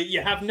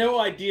 you have no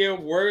idea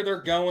where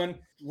they're going,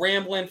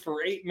 rambling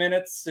for 8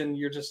 minutes, and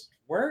you're just,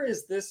 where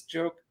is this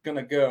joke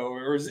gonna go,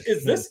 or is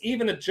this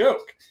even a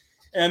joke?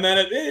 And then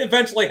it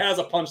eventually has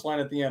a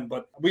punchline at the end.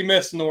 But we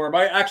miss Norm.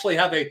 I actually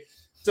have a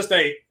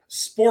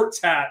sports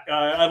hat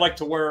I like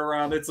to wear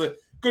around. It's a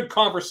good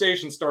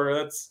conversation starter.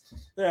 That's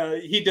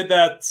he did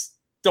that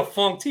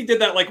defunct. He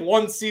did that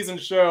one season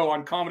show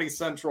on Comedy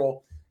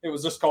Central. It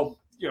was just called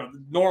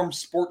Norm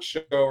Sports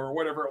Show or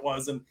whatever it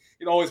was, and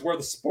he'd always wear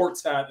the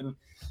sports hat. And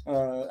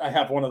I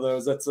have one of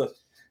those. That's a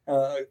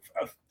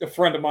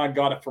friend of mine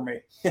got it for me.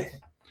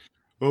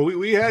 Well,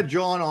 we had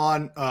John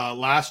on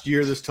last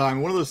year this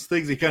time. One of those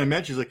things he kind of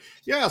mentions,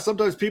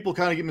 sometimes people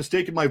kind of get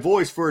mistaken my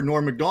voice for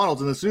Norm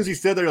Macdonald's, and as soon as he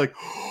said that, you're like,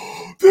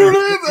 there it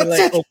is.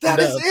 That's it. That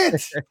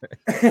is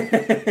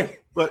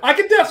it. But I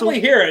can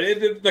definitely hear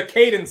it. The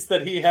cadence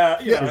that he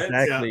had.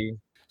 Exactly. Yeah.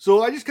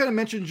 So I just kind of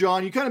mentioned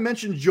John. You kind of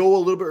mentioned Joe a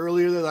little bit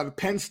earlier, that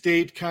Penn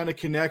State kind of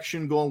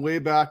connection going way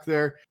back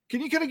there.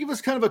 Can you kind of give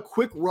us kind of a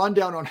quick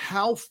rundown on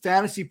how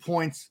Fantasy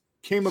Points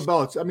came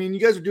about? I mean, you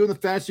guys are doing the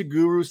Fantasy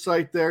Guru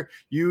site there.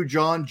 You,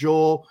 John,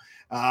 Joel.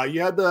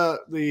 You had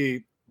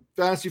the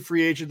Fantasy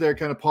Free Agent there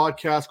kind of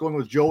podcast going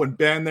with Joe and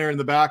Ben there in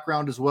the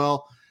background as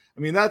well.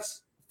 I mean,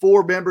 that's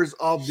 4 members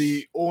of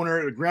the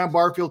owner, Graham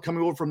Barfield,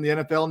 coming over from the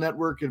NFL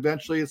Network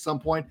eventually at some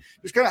point.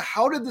 Just kind of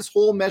how did this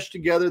whole mesh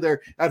together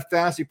there at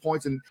Fantasy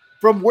Points? And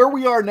from where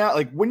we are now,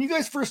 when you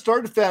guys first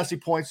started Fantasy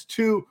Points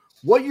to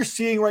what you're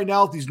seeing right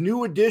now with these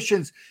new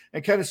additions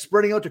and kind of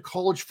spreading out to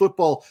college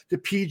football, to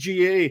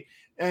PGA,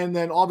 and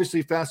then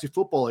obviously fantasy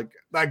football,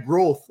 that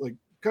growth,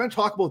 kind of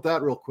talk about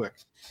that real quick.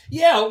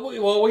 Yeah,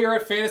 well, we are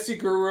at Fantasy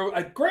Guru.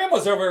 Graham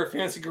was over at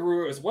Fantasy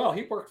Guru as well.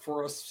 He worked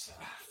for us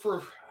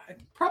for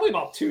probably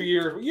about 2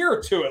 years, a year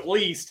or two at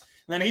least.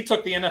 And then he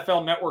took the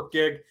NFL Network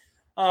gig.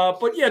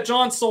 But yeah,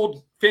 John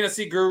sold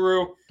Fantasy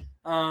Guru.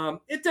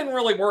 It didn't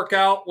really work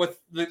out with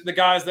the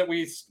guys that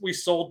we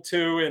sold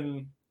to.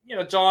 And,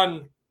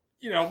 John,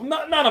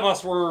 none of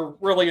us were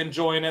really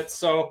enjoying it.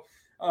 So,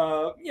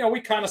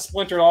 we kind of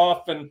splintered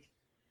off. And,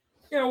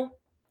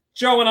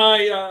 Joe and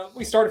I,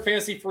 we started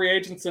Fantasy Free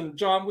Agents, and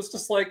John was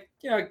just like,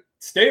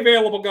 stay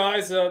available,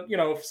 guys.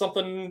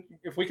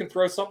 If we can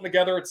throw something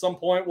together at some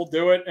point, we'll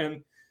do it.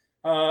 And,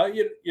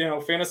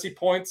 Fantasy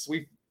Points,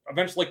 we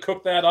eventually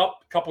cooked that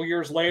up a couple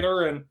years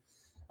later, and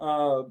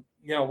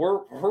we're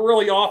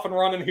really off and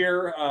running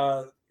here.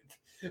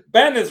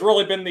 Ben has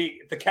really been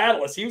the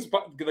catalyst. He was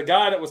the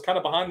guy that was kind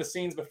of behind the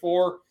scenes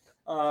before,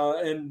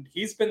 and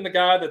he's been the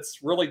guy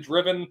that's really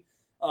driven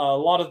a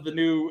lot of the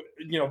new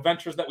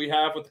ventures that we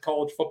have with the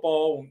college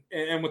football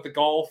and with the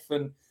golf,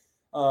 and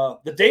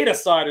the data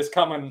side is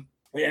coming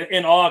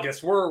in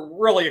August. We're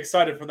really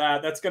excited for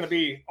that. That's going to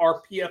be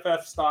our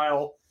PFF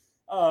style.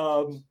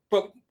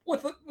 But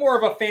with more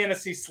of a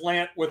fantasy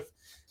slant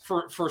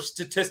for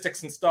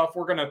statistics and stuff.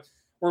 We're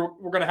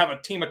gonna have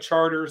a team of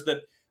charters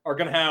that are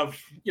gonna have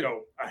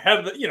ahead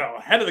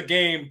of the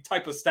game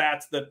type of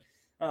stats that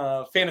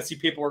fantasy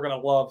people are gonna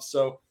love.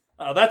 So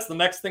that's the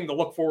next thing to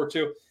look forward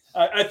to.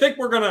 I think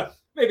we're gonna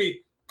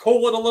maybe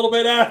cool it a little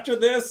bit after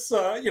this.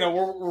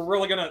 We're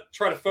really gonna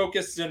try to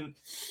focus and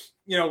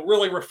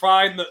really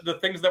refine the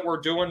things that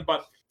we're doing.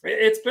 But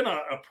it's been a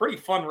pretty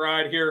fun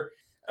ride here.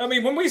 I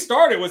mean, when we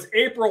started, it was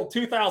April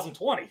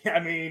 2020. I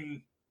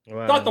mean,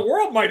 wow. Thought the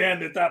world might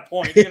end at that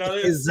point.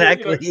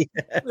 Exactly.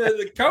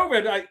 The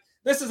COVID.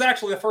 this is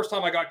actually the first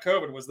time I got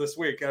COVID was this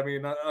week. I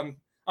mean,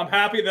 I'm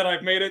happy that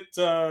I've made it,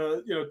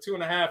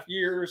 2.5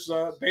 years,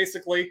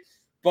 basically.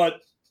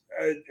 But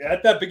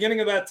at that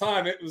beginning of that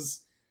time, it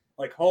was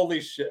like,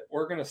 holy shit,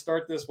 we're going to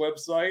start this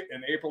website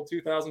in April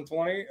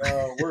 2020.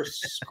 We're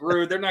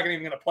screwed. They're not even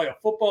going to play a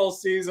football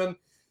season.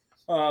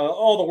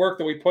 All the work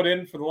that we put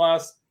in for the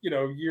last,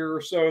 year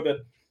or so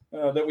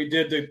that we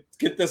did to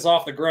get this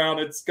off the ground,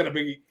 it's going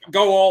to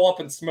go all up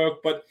in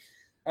smoke. But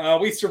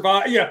we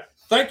survived. Yeah.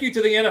 Thank you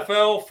to the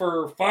NFL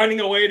for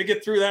finding a way to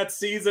get through that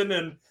season,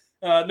 and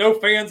no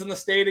fans in the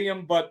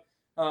stadium, but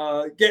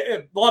a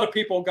lot of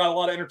people got a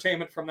lot of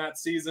entertainment from that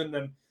season.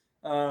 And,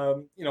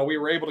 we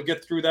were able to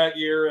get through that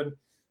year, and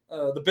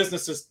the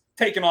business has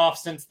taken off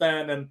since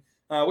then. And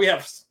we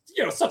have,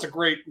 such a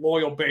great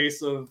loyal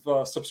base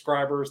of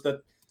subscribers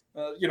that,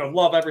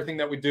 love everything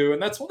that we do.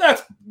 And that's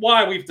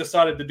why we've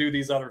decided to do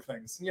these other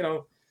things, and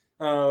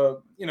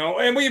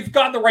we've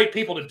got the right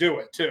people to do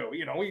it too.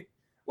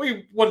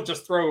 We wouldn't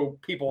just throw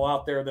people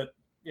out there that,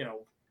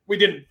 we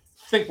didn't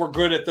think were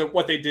good at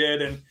what they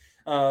did.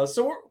 And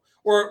so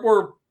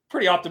we're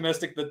pretty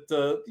optimistic that,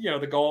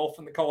 the golf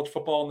and the college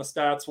football and the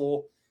stats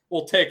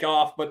will take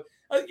off. But,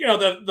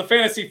 the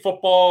fantasy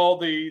football,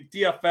 the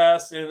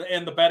DFS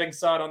and the betting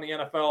side on the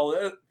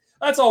NFL,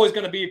 that's always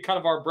going to be kind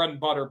of our bread and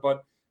butter.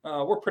 But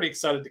we're pretty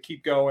excited to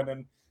keep going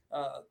and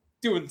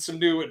doing some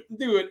new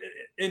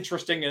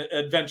interesting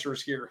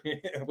adventures here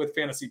with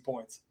Fantasy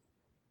Points.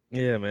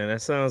 Yeah, man,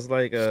 that sounds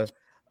like a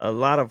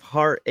lot of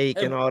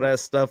heartache and all that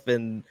stuff.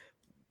 And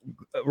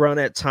around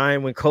that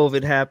time when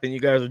COVID happened,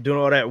 you guys were doing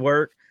all that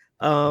work.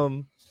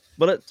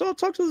 But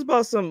talk to us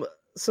about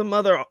some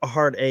other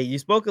heartache. You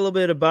spoke a little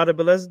bit about it,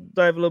 but let's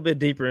dive a little bit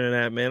deeper into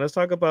that, man. Let's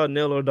talk about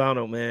Neil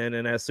O'Donnell, man,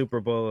 and that Super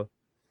Bowl.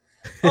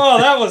 Oh,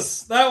 that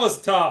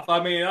was tough.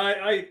 I mean,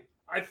 I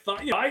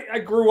thought, I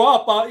grew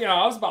up,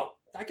 I was about,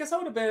 I guess I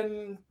would have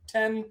been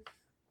 10,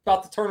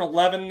 about to turn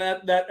 11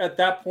 at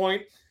that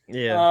point.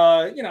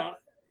 Yeah.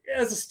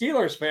 As a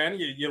Steelers fan,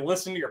 you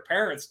listen to your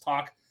parents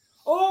talk.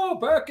 Oh,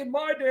 back in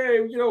my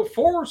day,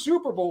 4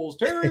 Super Bowls,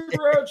 Terry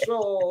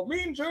Bradshaw,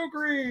 Mean Joe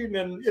Green,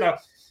 and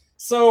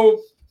so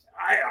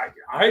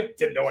I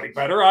didn't know any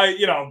better.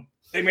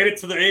 They made it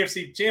to the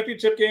AFC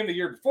Championship game the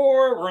year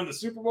before. We're in the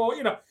Super Bowl,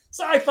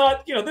 So I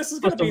thought, this is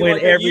going to be win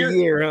like every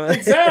year, huh?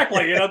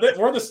 Exactly.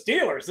 We're the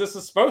Steelers. This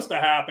is supposed to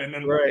happen,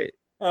 and right.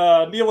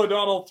 Neil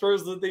O'Donnell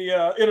throws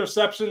the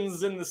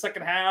interceptions in the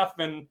second half,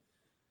 and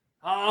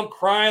I'm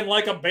crying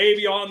like a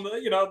baby on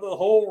the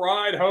whole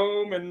ride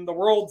home, and the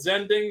world's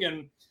ending.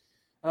 And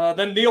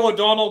then Neil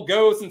O'Donnell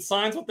goes and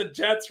signs with the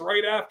Jets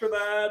right after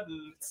that.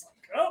 And it's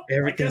like, oh,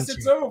 I guess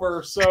it's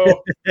over.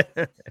 So,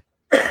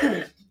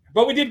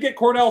 but we did get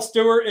Cordell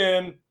Stewart,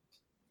 and,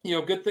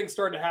 good things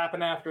started to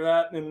happen after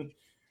that. And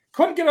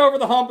couldn't get over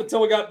the hump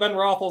until we got Ben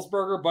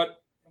Roethlisberger,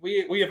 but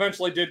we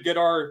eventually did get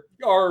our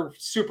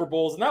Super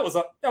Bowls. And that was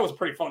a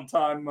pretty fun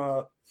time,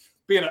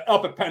 being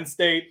up at Penn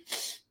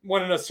State,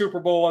 winning a Super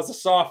Bowl as a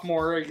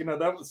sophomore.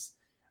 That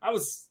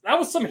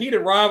was some heated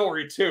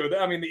rivalry too.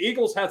 I mean, the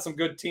Eagles had some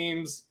good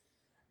teams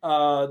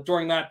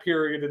during that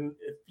period, and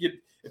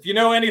if you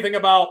know anything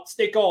about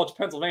State College,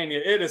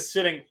 Pennsylvania, it is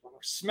sitting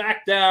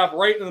smack dab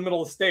right in the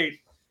middle of the state,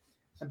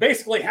 and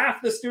basically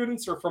half the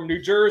students are from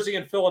New Jersey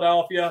and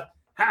Philadelphia,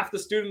 half the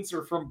students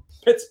are from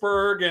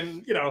Pittsburgh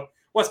and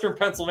Western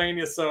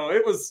Pennsylvania. So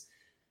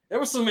there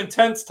was some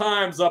intense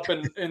times up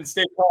in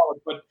State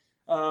College, but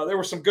there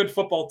were some good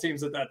football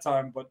teams at that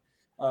time. But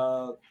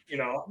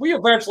we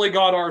eventually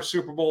got our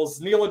Super Bowls.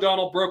 Neil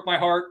O'Donnell broke my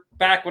heart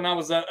back when I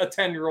was a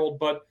 10-year-old,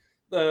 but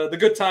the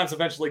good times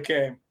eventually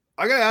came.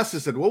 I gotta ask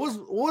this: what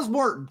was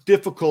more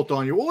difficult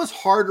on you? What was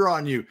harder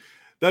on you,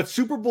 that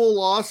Super Bowl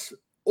loss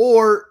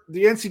or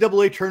the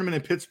NCAA tournament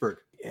in Pittsburgh?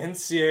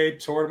 NCAA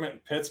tournament in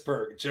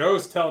Pittsburgh.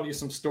 Joe's telling you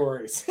some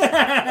stories. Oh.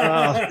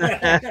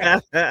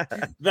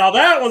 Now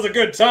that was a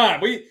good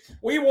time. We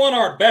won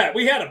our bet.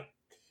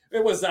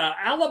 It was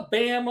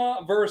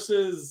Alabama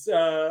versus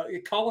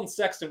Colin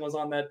Sexton was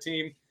on that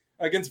team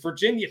against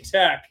Virginia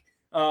Tech.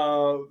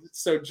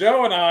 So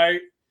Joe and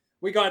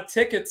we got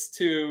tickets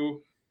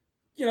to,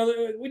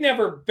 we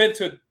never been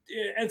to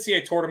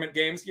NCAA tournament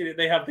games.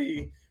 They have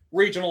the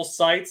regional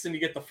sites, and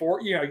you get the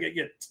 4. You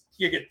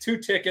get 2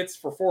 tickets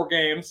for 4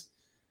 games.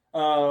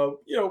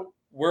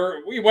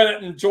 We went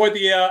and enjoyed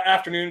the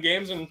afternoon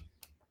games, and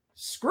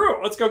screw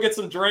it, let's go get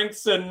some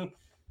drinks and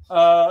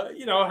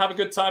have a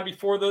good time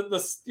before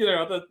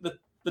the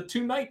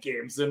 2 night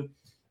games. And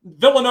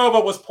Villanova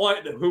was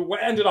playing, who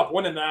ended up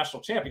winning the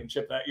national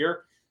championship that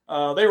year.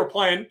 They were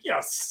playing,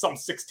 some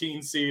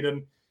 16 seed,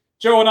 and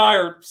Joe and I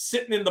are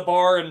sitting in the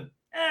bar, and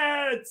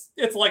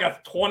it's like a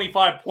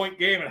 25-point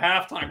game at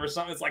halftime or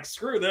something. It's like,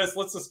 screw this,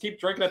 let's just keep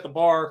drinking at the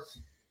bar.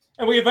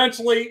 And we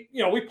eventually,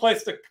 we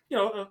placed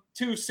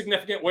 2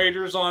 significant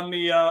wagers on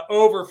the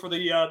over for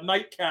the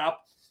nightcap,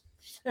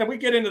 and we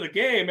get into the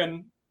game,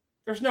 and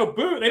there's no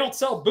booze. They don't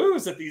sell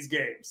booze at these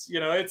games.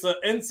 It's an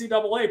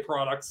NCAA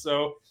product,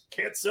 so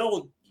you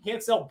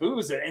can't sell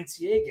booze at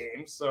NCAA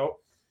games. So,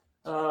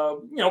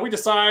 we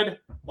decide,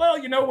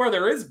 well, where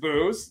there is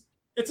booze,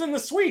 it's in the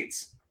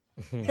suites.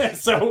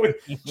 So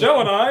Joe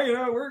and I,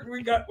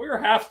 we were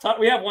half tied.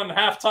 We have one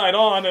half tied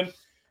on, and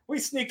we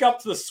sneak up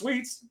to the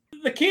suites.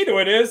 The key to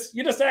it is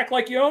you just act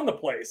like you own the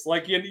place,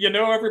 like you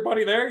know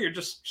everybody there. You're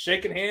just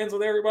shaking hands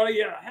with everybody.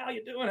 Yeah, how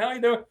you doing? How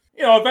you doing?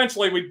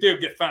 Eventually we do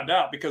get found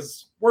out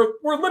because we're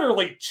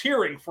literally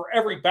cheering for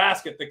every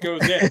basket that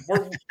goes in.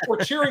 We're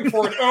cheering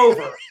for an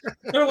over.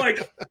 They're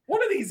like,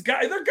 what are these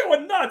guys? They're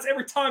going nuts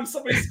every time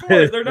somebody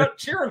scores. They're not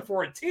cheering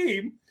for a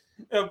team.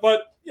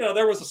 But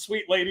there was a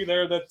sweet lady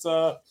there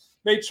that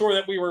made sure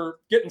that we were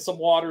getting some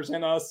waters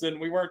in us and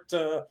we weren't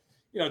too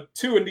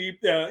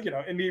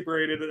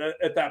inebriated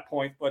at that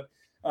point. But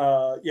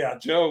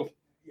Joe,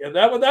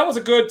 that was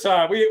a good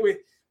time. We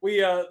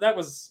that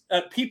was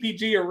at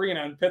PPG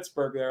Arena in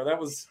Pittsburgh. There, that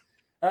was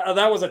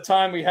a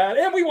time we had,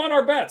 and we won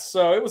our bets.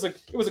 So it was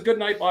a good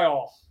night by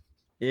all.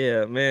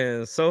 Yeah,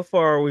 man. So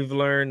far, we've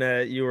learned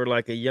that you were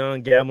like a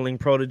young gambling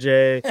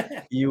protege.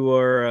 You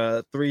were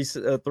a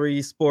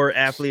three sport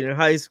athlete in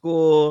high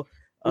school.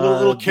 A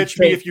little catch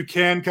me if you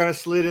can kind of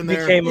slid in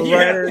there. Became a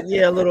writer.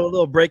 Yeah, a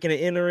little breaking and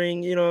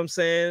entering. You know what I'm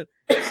saying?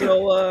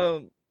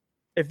 So,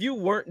 if you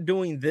weren't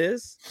doing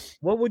this,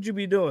 what would you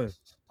be doing?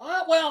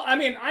 Well, I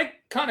mean, I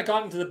kind of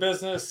got into the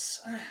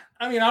business.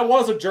 I mean, I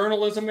was a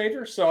journalism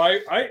major, so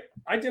I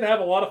did have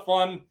a lot of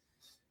fun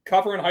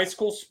covering high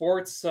school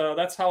sports.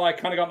 That's how I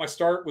kind of got my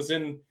start, was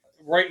in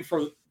writing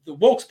for the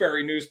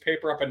Wilkes-Barre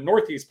newspaper up in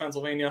Northeast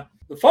Pennsylvania.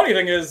 The funny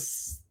thing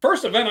is,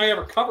 first event I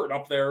ever covered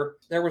up there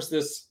was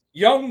this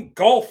young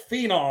golf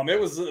phenom. It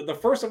was the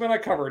first event I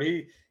covered.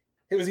 He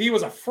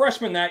was a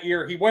freshman that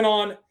year. He went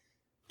on,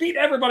 beat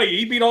everybody.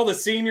 He beat all the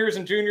seniors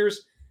and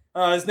juniors.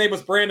 His name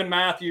was Brandon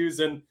Matthews,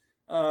 and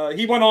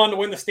he went on to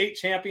win the state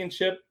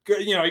championship.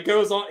 He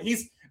goes on.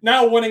 He's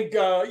now winning,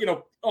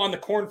 on the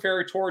Korn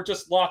Ferry Tour,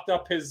 just locked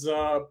up his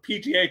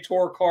PGA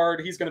Tour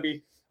card. He's going to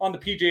be on the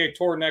PGA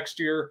Tour next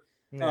year.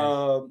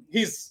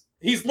 Nice.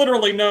 He's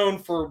literally known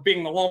for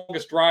being the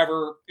longest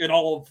driver in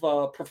all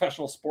of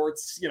professional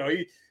sports.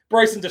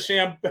 Bryson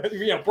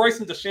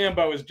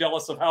DeChambeau is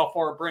jealous of how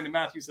far Brandon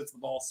Matthews hits the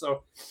ball.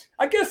 So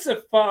I guess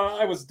if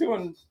I was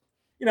doing,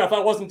 if I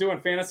wasn't doing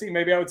fantasy,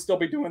 maybe I would still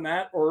be doing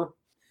that. Or,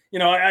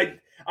 I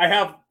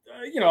have,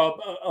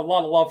 a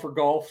lot of love for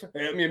golf.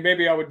 I mean,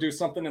 maybe I would do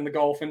something in the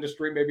golf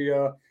industry, maybe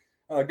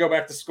go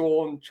back to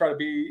school and try to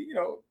be,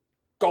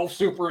 golf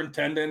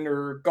superintendent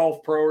or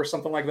golf pro or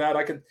something like that.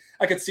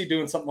 I could see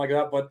doing something like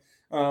that, but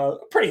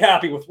pretty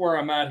happy with where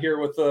I'm at here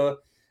with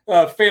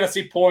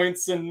fantasy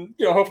points, and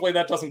hopefully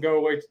that doesn't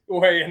go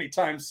away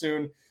anytime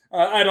soon.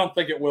 I don't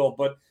think it will,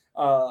 but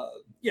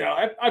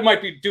I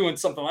might be doing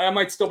something. I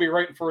might still be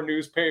writing for a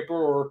newspaper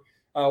or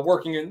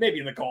working in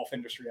the golf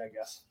industry, I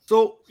guess.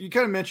 So you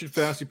kind of mentioned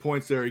fantasy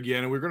points there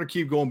again, and we're going to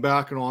keep going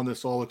back and on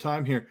this all the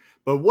time here.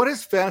 But what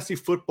has fantasy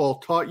football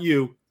taught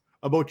you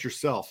about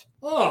yourself?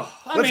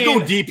 Let's go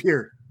deep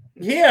here.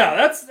 Yeah,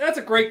 that's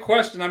a great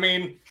question. I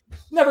mean,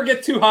 never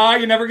get too high,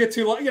 you never get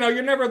too low.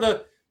 You're never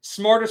the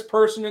smartest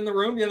person in the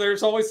room.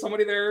 There's always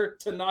somebody there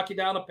to knock you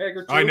down a peg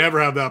or two. I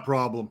never have that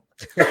problem.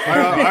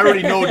 I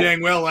already know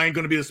dang well I ain't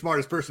going to be the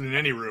smartest person in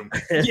any room.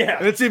 Yeah,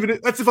 and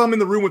that's if I'm in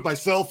the room with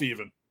myself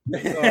even.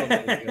 Oh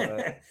my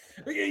God.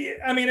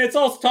 I mean, it's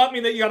also taught me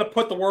that you got to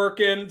put the work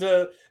in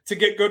to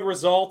get good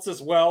results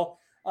as well.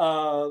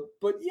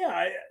 But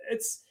yeah,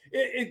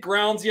 it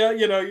grounds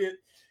you,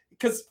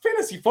 because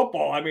fantasy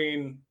football, I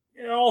mean,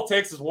 all it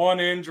takes is one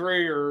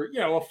injury or,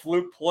 a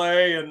fluke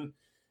play. And,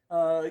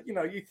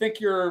 you think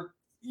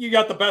you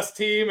got the best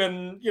team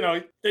and,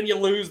 then you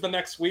lose the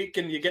next week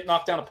and you get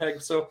knocked down a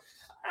peg. So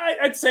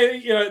I'd say,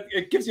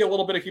 it gives you a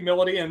little bit of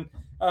humility, and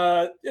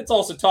it's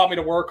also taught me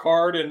to work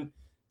hard and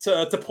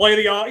to play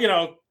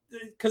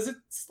because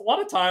it's a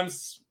lot of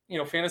times,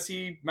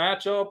 fantasy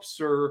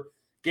matchups or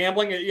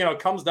gambling, it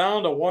comes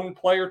down to one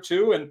play or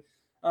two, and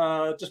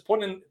just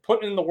putting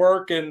in the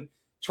work and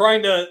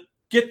trying to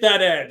get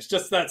that edge,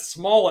 just that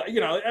small,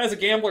 as a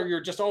gambler,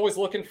 you're just always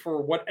looking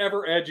for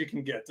whatever edge you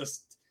can get.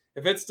 Just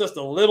if it's just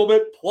a little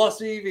bit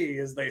plus EV,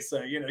 as they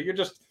say, you're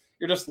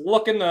just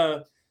looking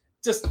to,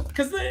 just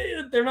because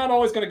they're not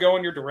always going to go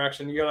in your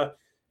direction.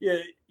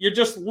 You're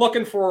just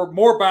looking for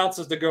more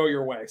bounces to go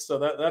your way. So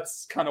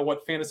that's kind of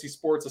what fantasy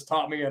sports has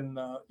taught me, and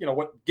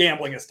what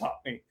gambling has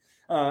taught me,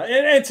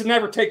 and to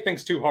never take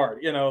things too hard.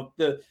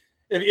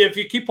 If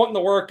you keep putting the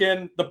work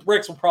in, the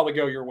bricks will probably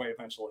go your way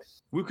eventually.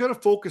 We've kind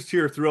of focused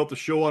here throughout the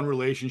show on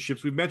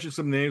relationships. We've mentioned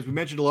some names. We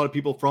mentioned a lot of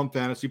people from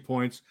Fantasy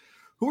Points.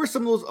 Who are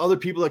some of those other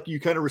people that you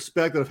kind of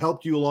respect that have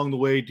helped you along the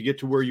way to get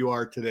to where you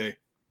are today?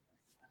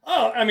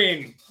 Oh, I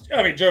mean,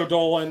 Joe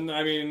Dolan.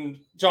 I mean,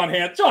 John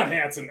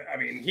Hansen. I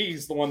mean,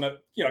 he's the one that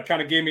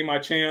kind of gave me my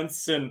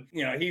chance, and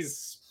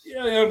he's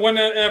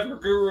whenever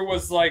Guru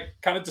was like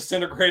kind of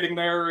disintegrating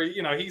there,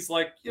 he's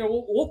like,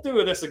 we'll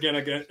do this again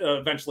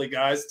eventually,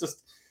 guys.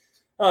 Just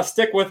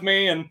stick with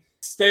me and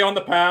stay on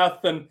the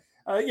path. And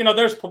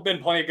there's been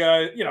plenty of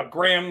guys,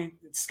 Graham,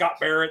 Scott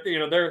Barrett.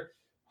 They're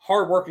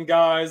hardworking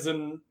guys,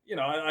 and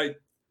I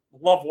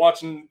love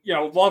watching,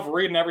 love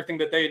reading everything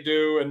that they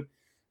do, and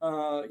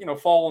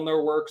following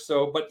their work.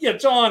 So, but yeah,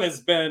 John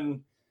has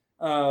been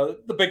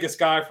the biggest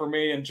guy for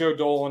me, and Joe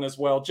Dolan as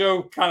well.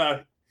 Joe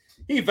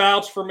he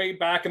vouched for me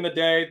back in the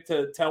day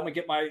to help me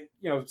get my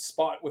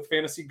spot with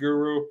Fantasy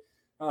Guru.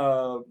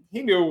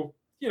 He knew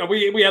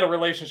we had a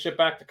relationship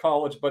back to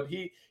college, but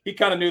he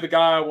kind of knew the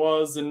guy I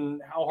was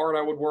and how hard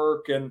I would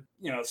work, and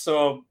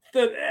so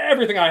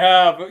everything I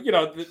have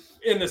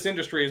in this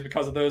industry is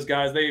because of those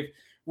guys. They've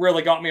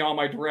really got me on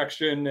my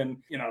direction, and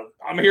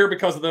I'm here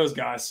because of those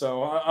guys.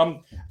 So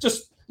I'm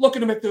just looking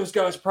to make those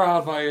guys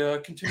proud by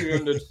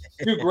continuing to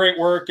do great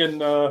work and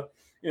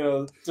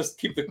just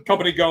keep the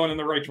company going in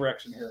the right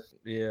direction here.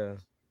 Yeah,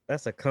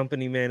 that's a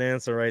company man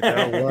answer right there.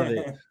 I love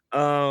it.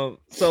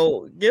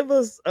 So give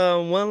us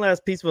one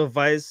last piece of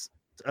advice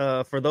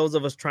for those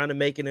of us trying to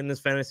make it in this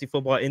fantasy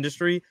football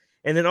industry,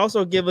 and then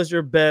also give us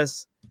your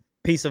best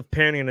piece of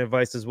parenting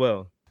advice as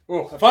well.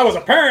 Oh, if I was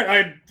a parent,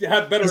 I'd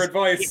have better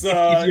advice.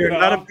 If you're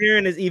not a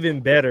parent, is even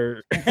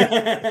better.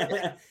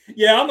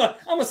 Yeah,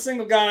 I'm a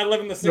single guy. I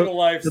live in the single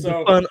life. The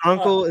so fun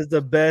uncle is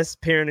the best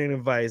parenting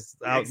advice.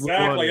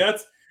 Exactly.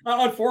 That's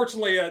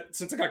unfortunately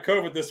since I got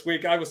COVID this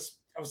week, I was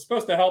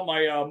supposed to help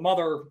my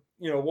mother,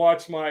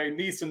 watch my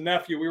niece and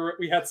nephew.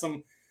 We had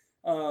some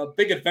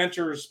big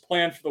adventures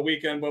planned for the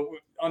weekend, but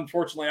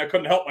unfortunately, I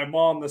couldn't help my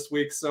mom this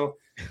week. So,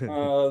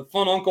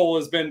 fun uncle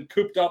has been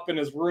cooped up in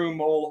his room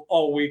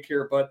all week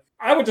here. But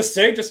I would just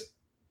say, just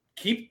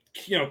keep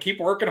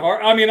working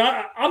hard. I mean,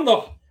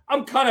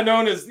 I'm kind of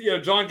known as,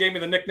 John gave me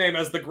the nickname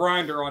as the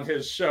grinder on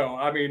his show.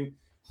 I mean,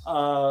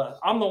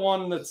 I'm the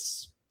one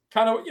that's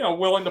kind of,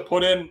 willing to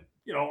put in,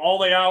 all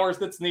the hours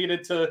that's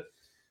needed to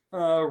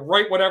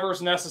write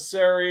whatever's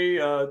necessary,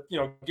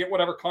 get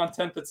whatever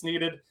content that's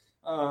needed,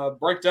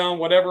 break down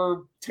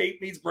whatever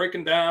tape needs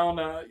breaking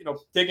down,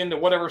 dig into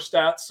whatever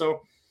stats. So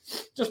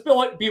just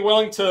be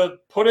willing to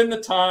put in the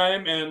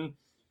time, and,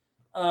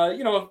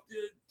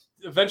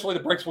 eventually the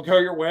breaks will go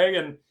your way.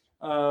 And,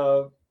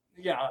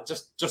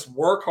 just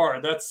work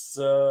hard. That's,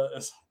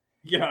 that's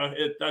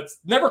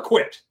never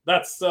quit.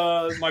 That's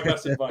my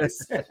best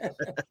advice.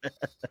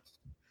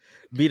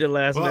 Be the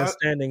last man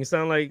standing.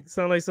 Sound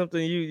like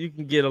something you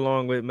can get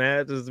along with,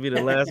 Matt. Just be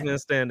the last man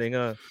standing,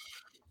 huh?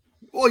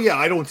 Well, yeah,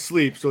 I don't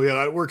sleep, so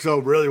yeah, it works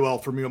out really well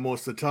for me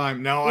most of the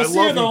time. Now we'll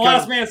see you the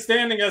last man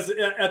standing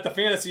at the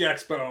Fantasy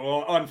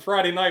Expo on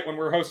Friday night when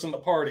we're hosting the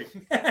party.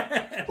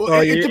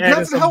 Well, it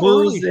depends on how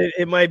early.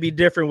 It might be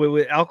different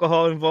with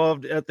alcohol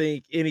involved. I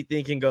think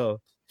anything can go.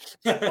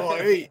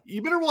 Hey,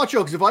 you better watch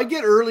out, because if I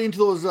get early into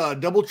those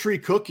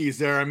DoubleTree cookies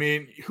there, I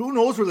mean, who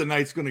knows where the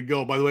night's going to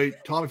go. By the way,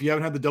 Tom, if you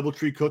haven't had the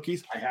DoubleTree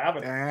cookies, I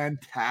haven't.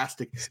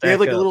 Fantastic. They have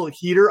like a little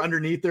heater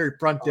underneath their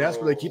front desk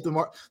where they keep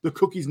the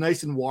cookies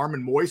nice and warm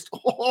and moist.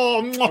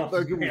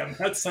 Man,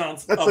 that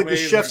sounds that's amazing. Like the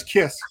chef's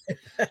kiss.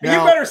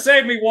 Now, you better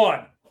save me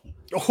one.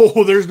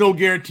 Oh, there's no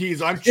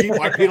guarantees. I'm cheap.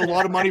 I paid a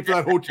lot of money for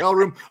that hotel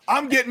room.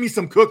 I'm getting me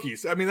some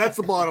cookies. I mean, that's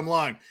the bottom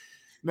line.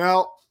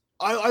 Now,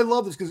 I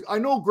love this because I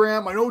know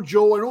Graham, I know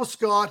Joe, I know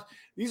Scott.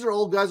 These are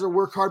all guys that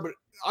work hard.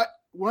 But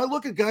when I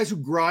look at guys who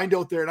grind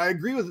out there, and I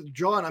agree with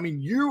John, I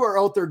mean, you are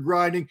out there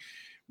grinding.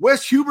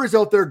 Wes Huber's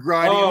out there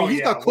grinding. I mean,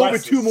 he's got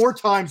COVID two more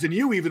times than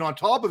you, even on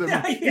top of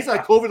him. He's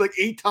got COVID like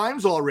 8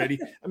 times already.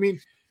 I mean,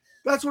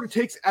 that's what it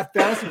takes at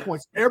Fantasy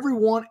Points.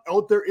 Everyone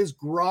out there is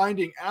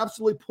grinding,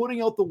 absolutely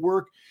putting out the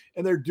work,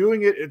 and they're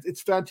doing it.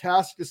 It's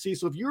fantastic to see.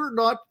 So if you're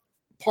not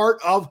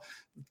part of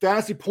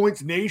Fantasy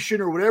Points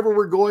Nation or whatever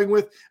we're going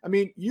with, I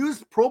mean,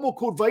 use promo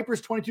code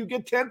Vipers22,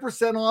 get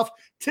 10% off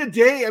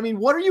today. I mean,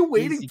 what are you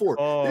waiting for?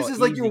 This is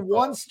like your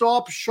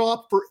one-stop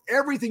shop for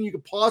everything you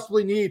could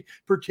possibly need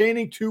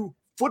pertaining to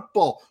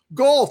football,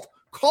 golf,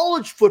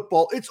 college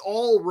football. It's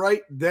all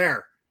right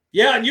there.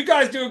 Yeah, and you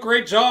guys do a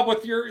great job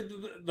with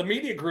the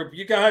media group.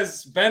 You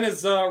guys, Ben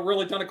has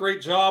really done a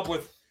great job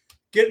with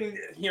getting,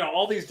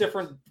 all these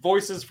different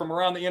voices from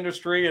around the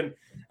industry, and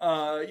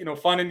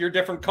finding your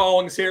different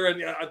callings here.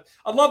 And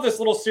I love this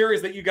little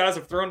series that you guys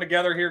have thrown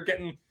together here,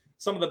 getting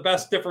some of the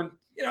best different,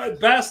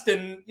 best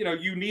and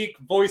unique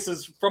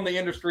voices from the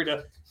industry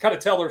to kind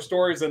of tell their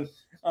stories. And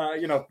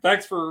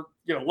thanks for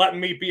letting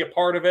me be a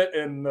part of it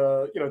and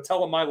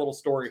telling my little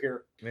story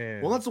here.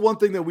 Man. Well, that's the one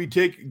thing that we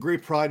take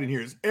great pride in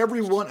here is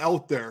everyone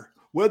out there,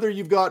 whether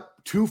you've got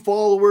 2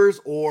 followers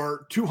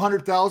or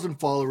 200,000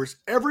 followers,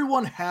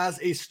 everyone has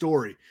a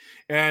story.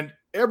 And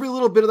every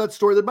little bit of that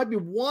story, there might be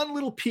one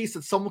little piece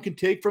that someone can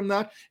take from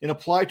that and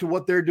apply to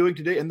what they're doing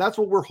today. And that's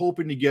what we're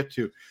hoping to get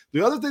to.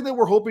 The other thing that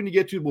we're hoping to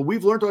get to, what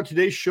we've learned on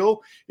today's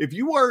show, if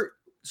you are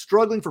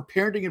struggling for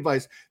parenting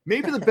advice,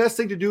 maybe the best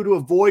thing to do to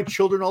avoid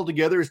children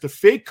altogether is to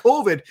fake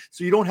COVID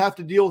so you don't have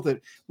to deal with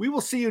it. We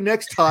will see you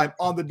next time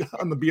on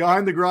the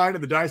Behind the Grind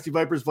of the Dynasty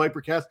Vipers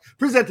Vipercast,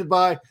 presented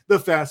by the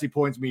Fantasy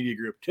Points Media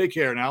Group. Take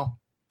care now.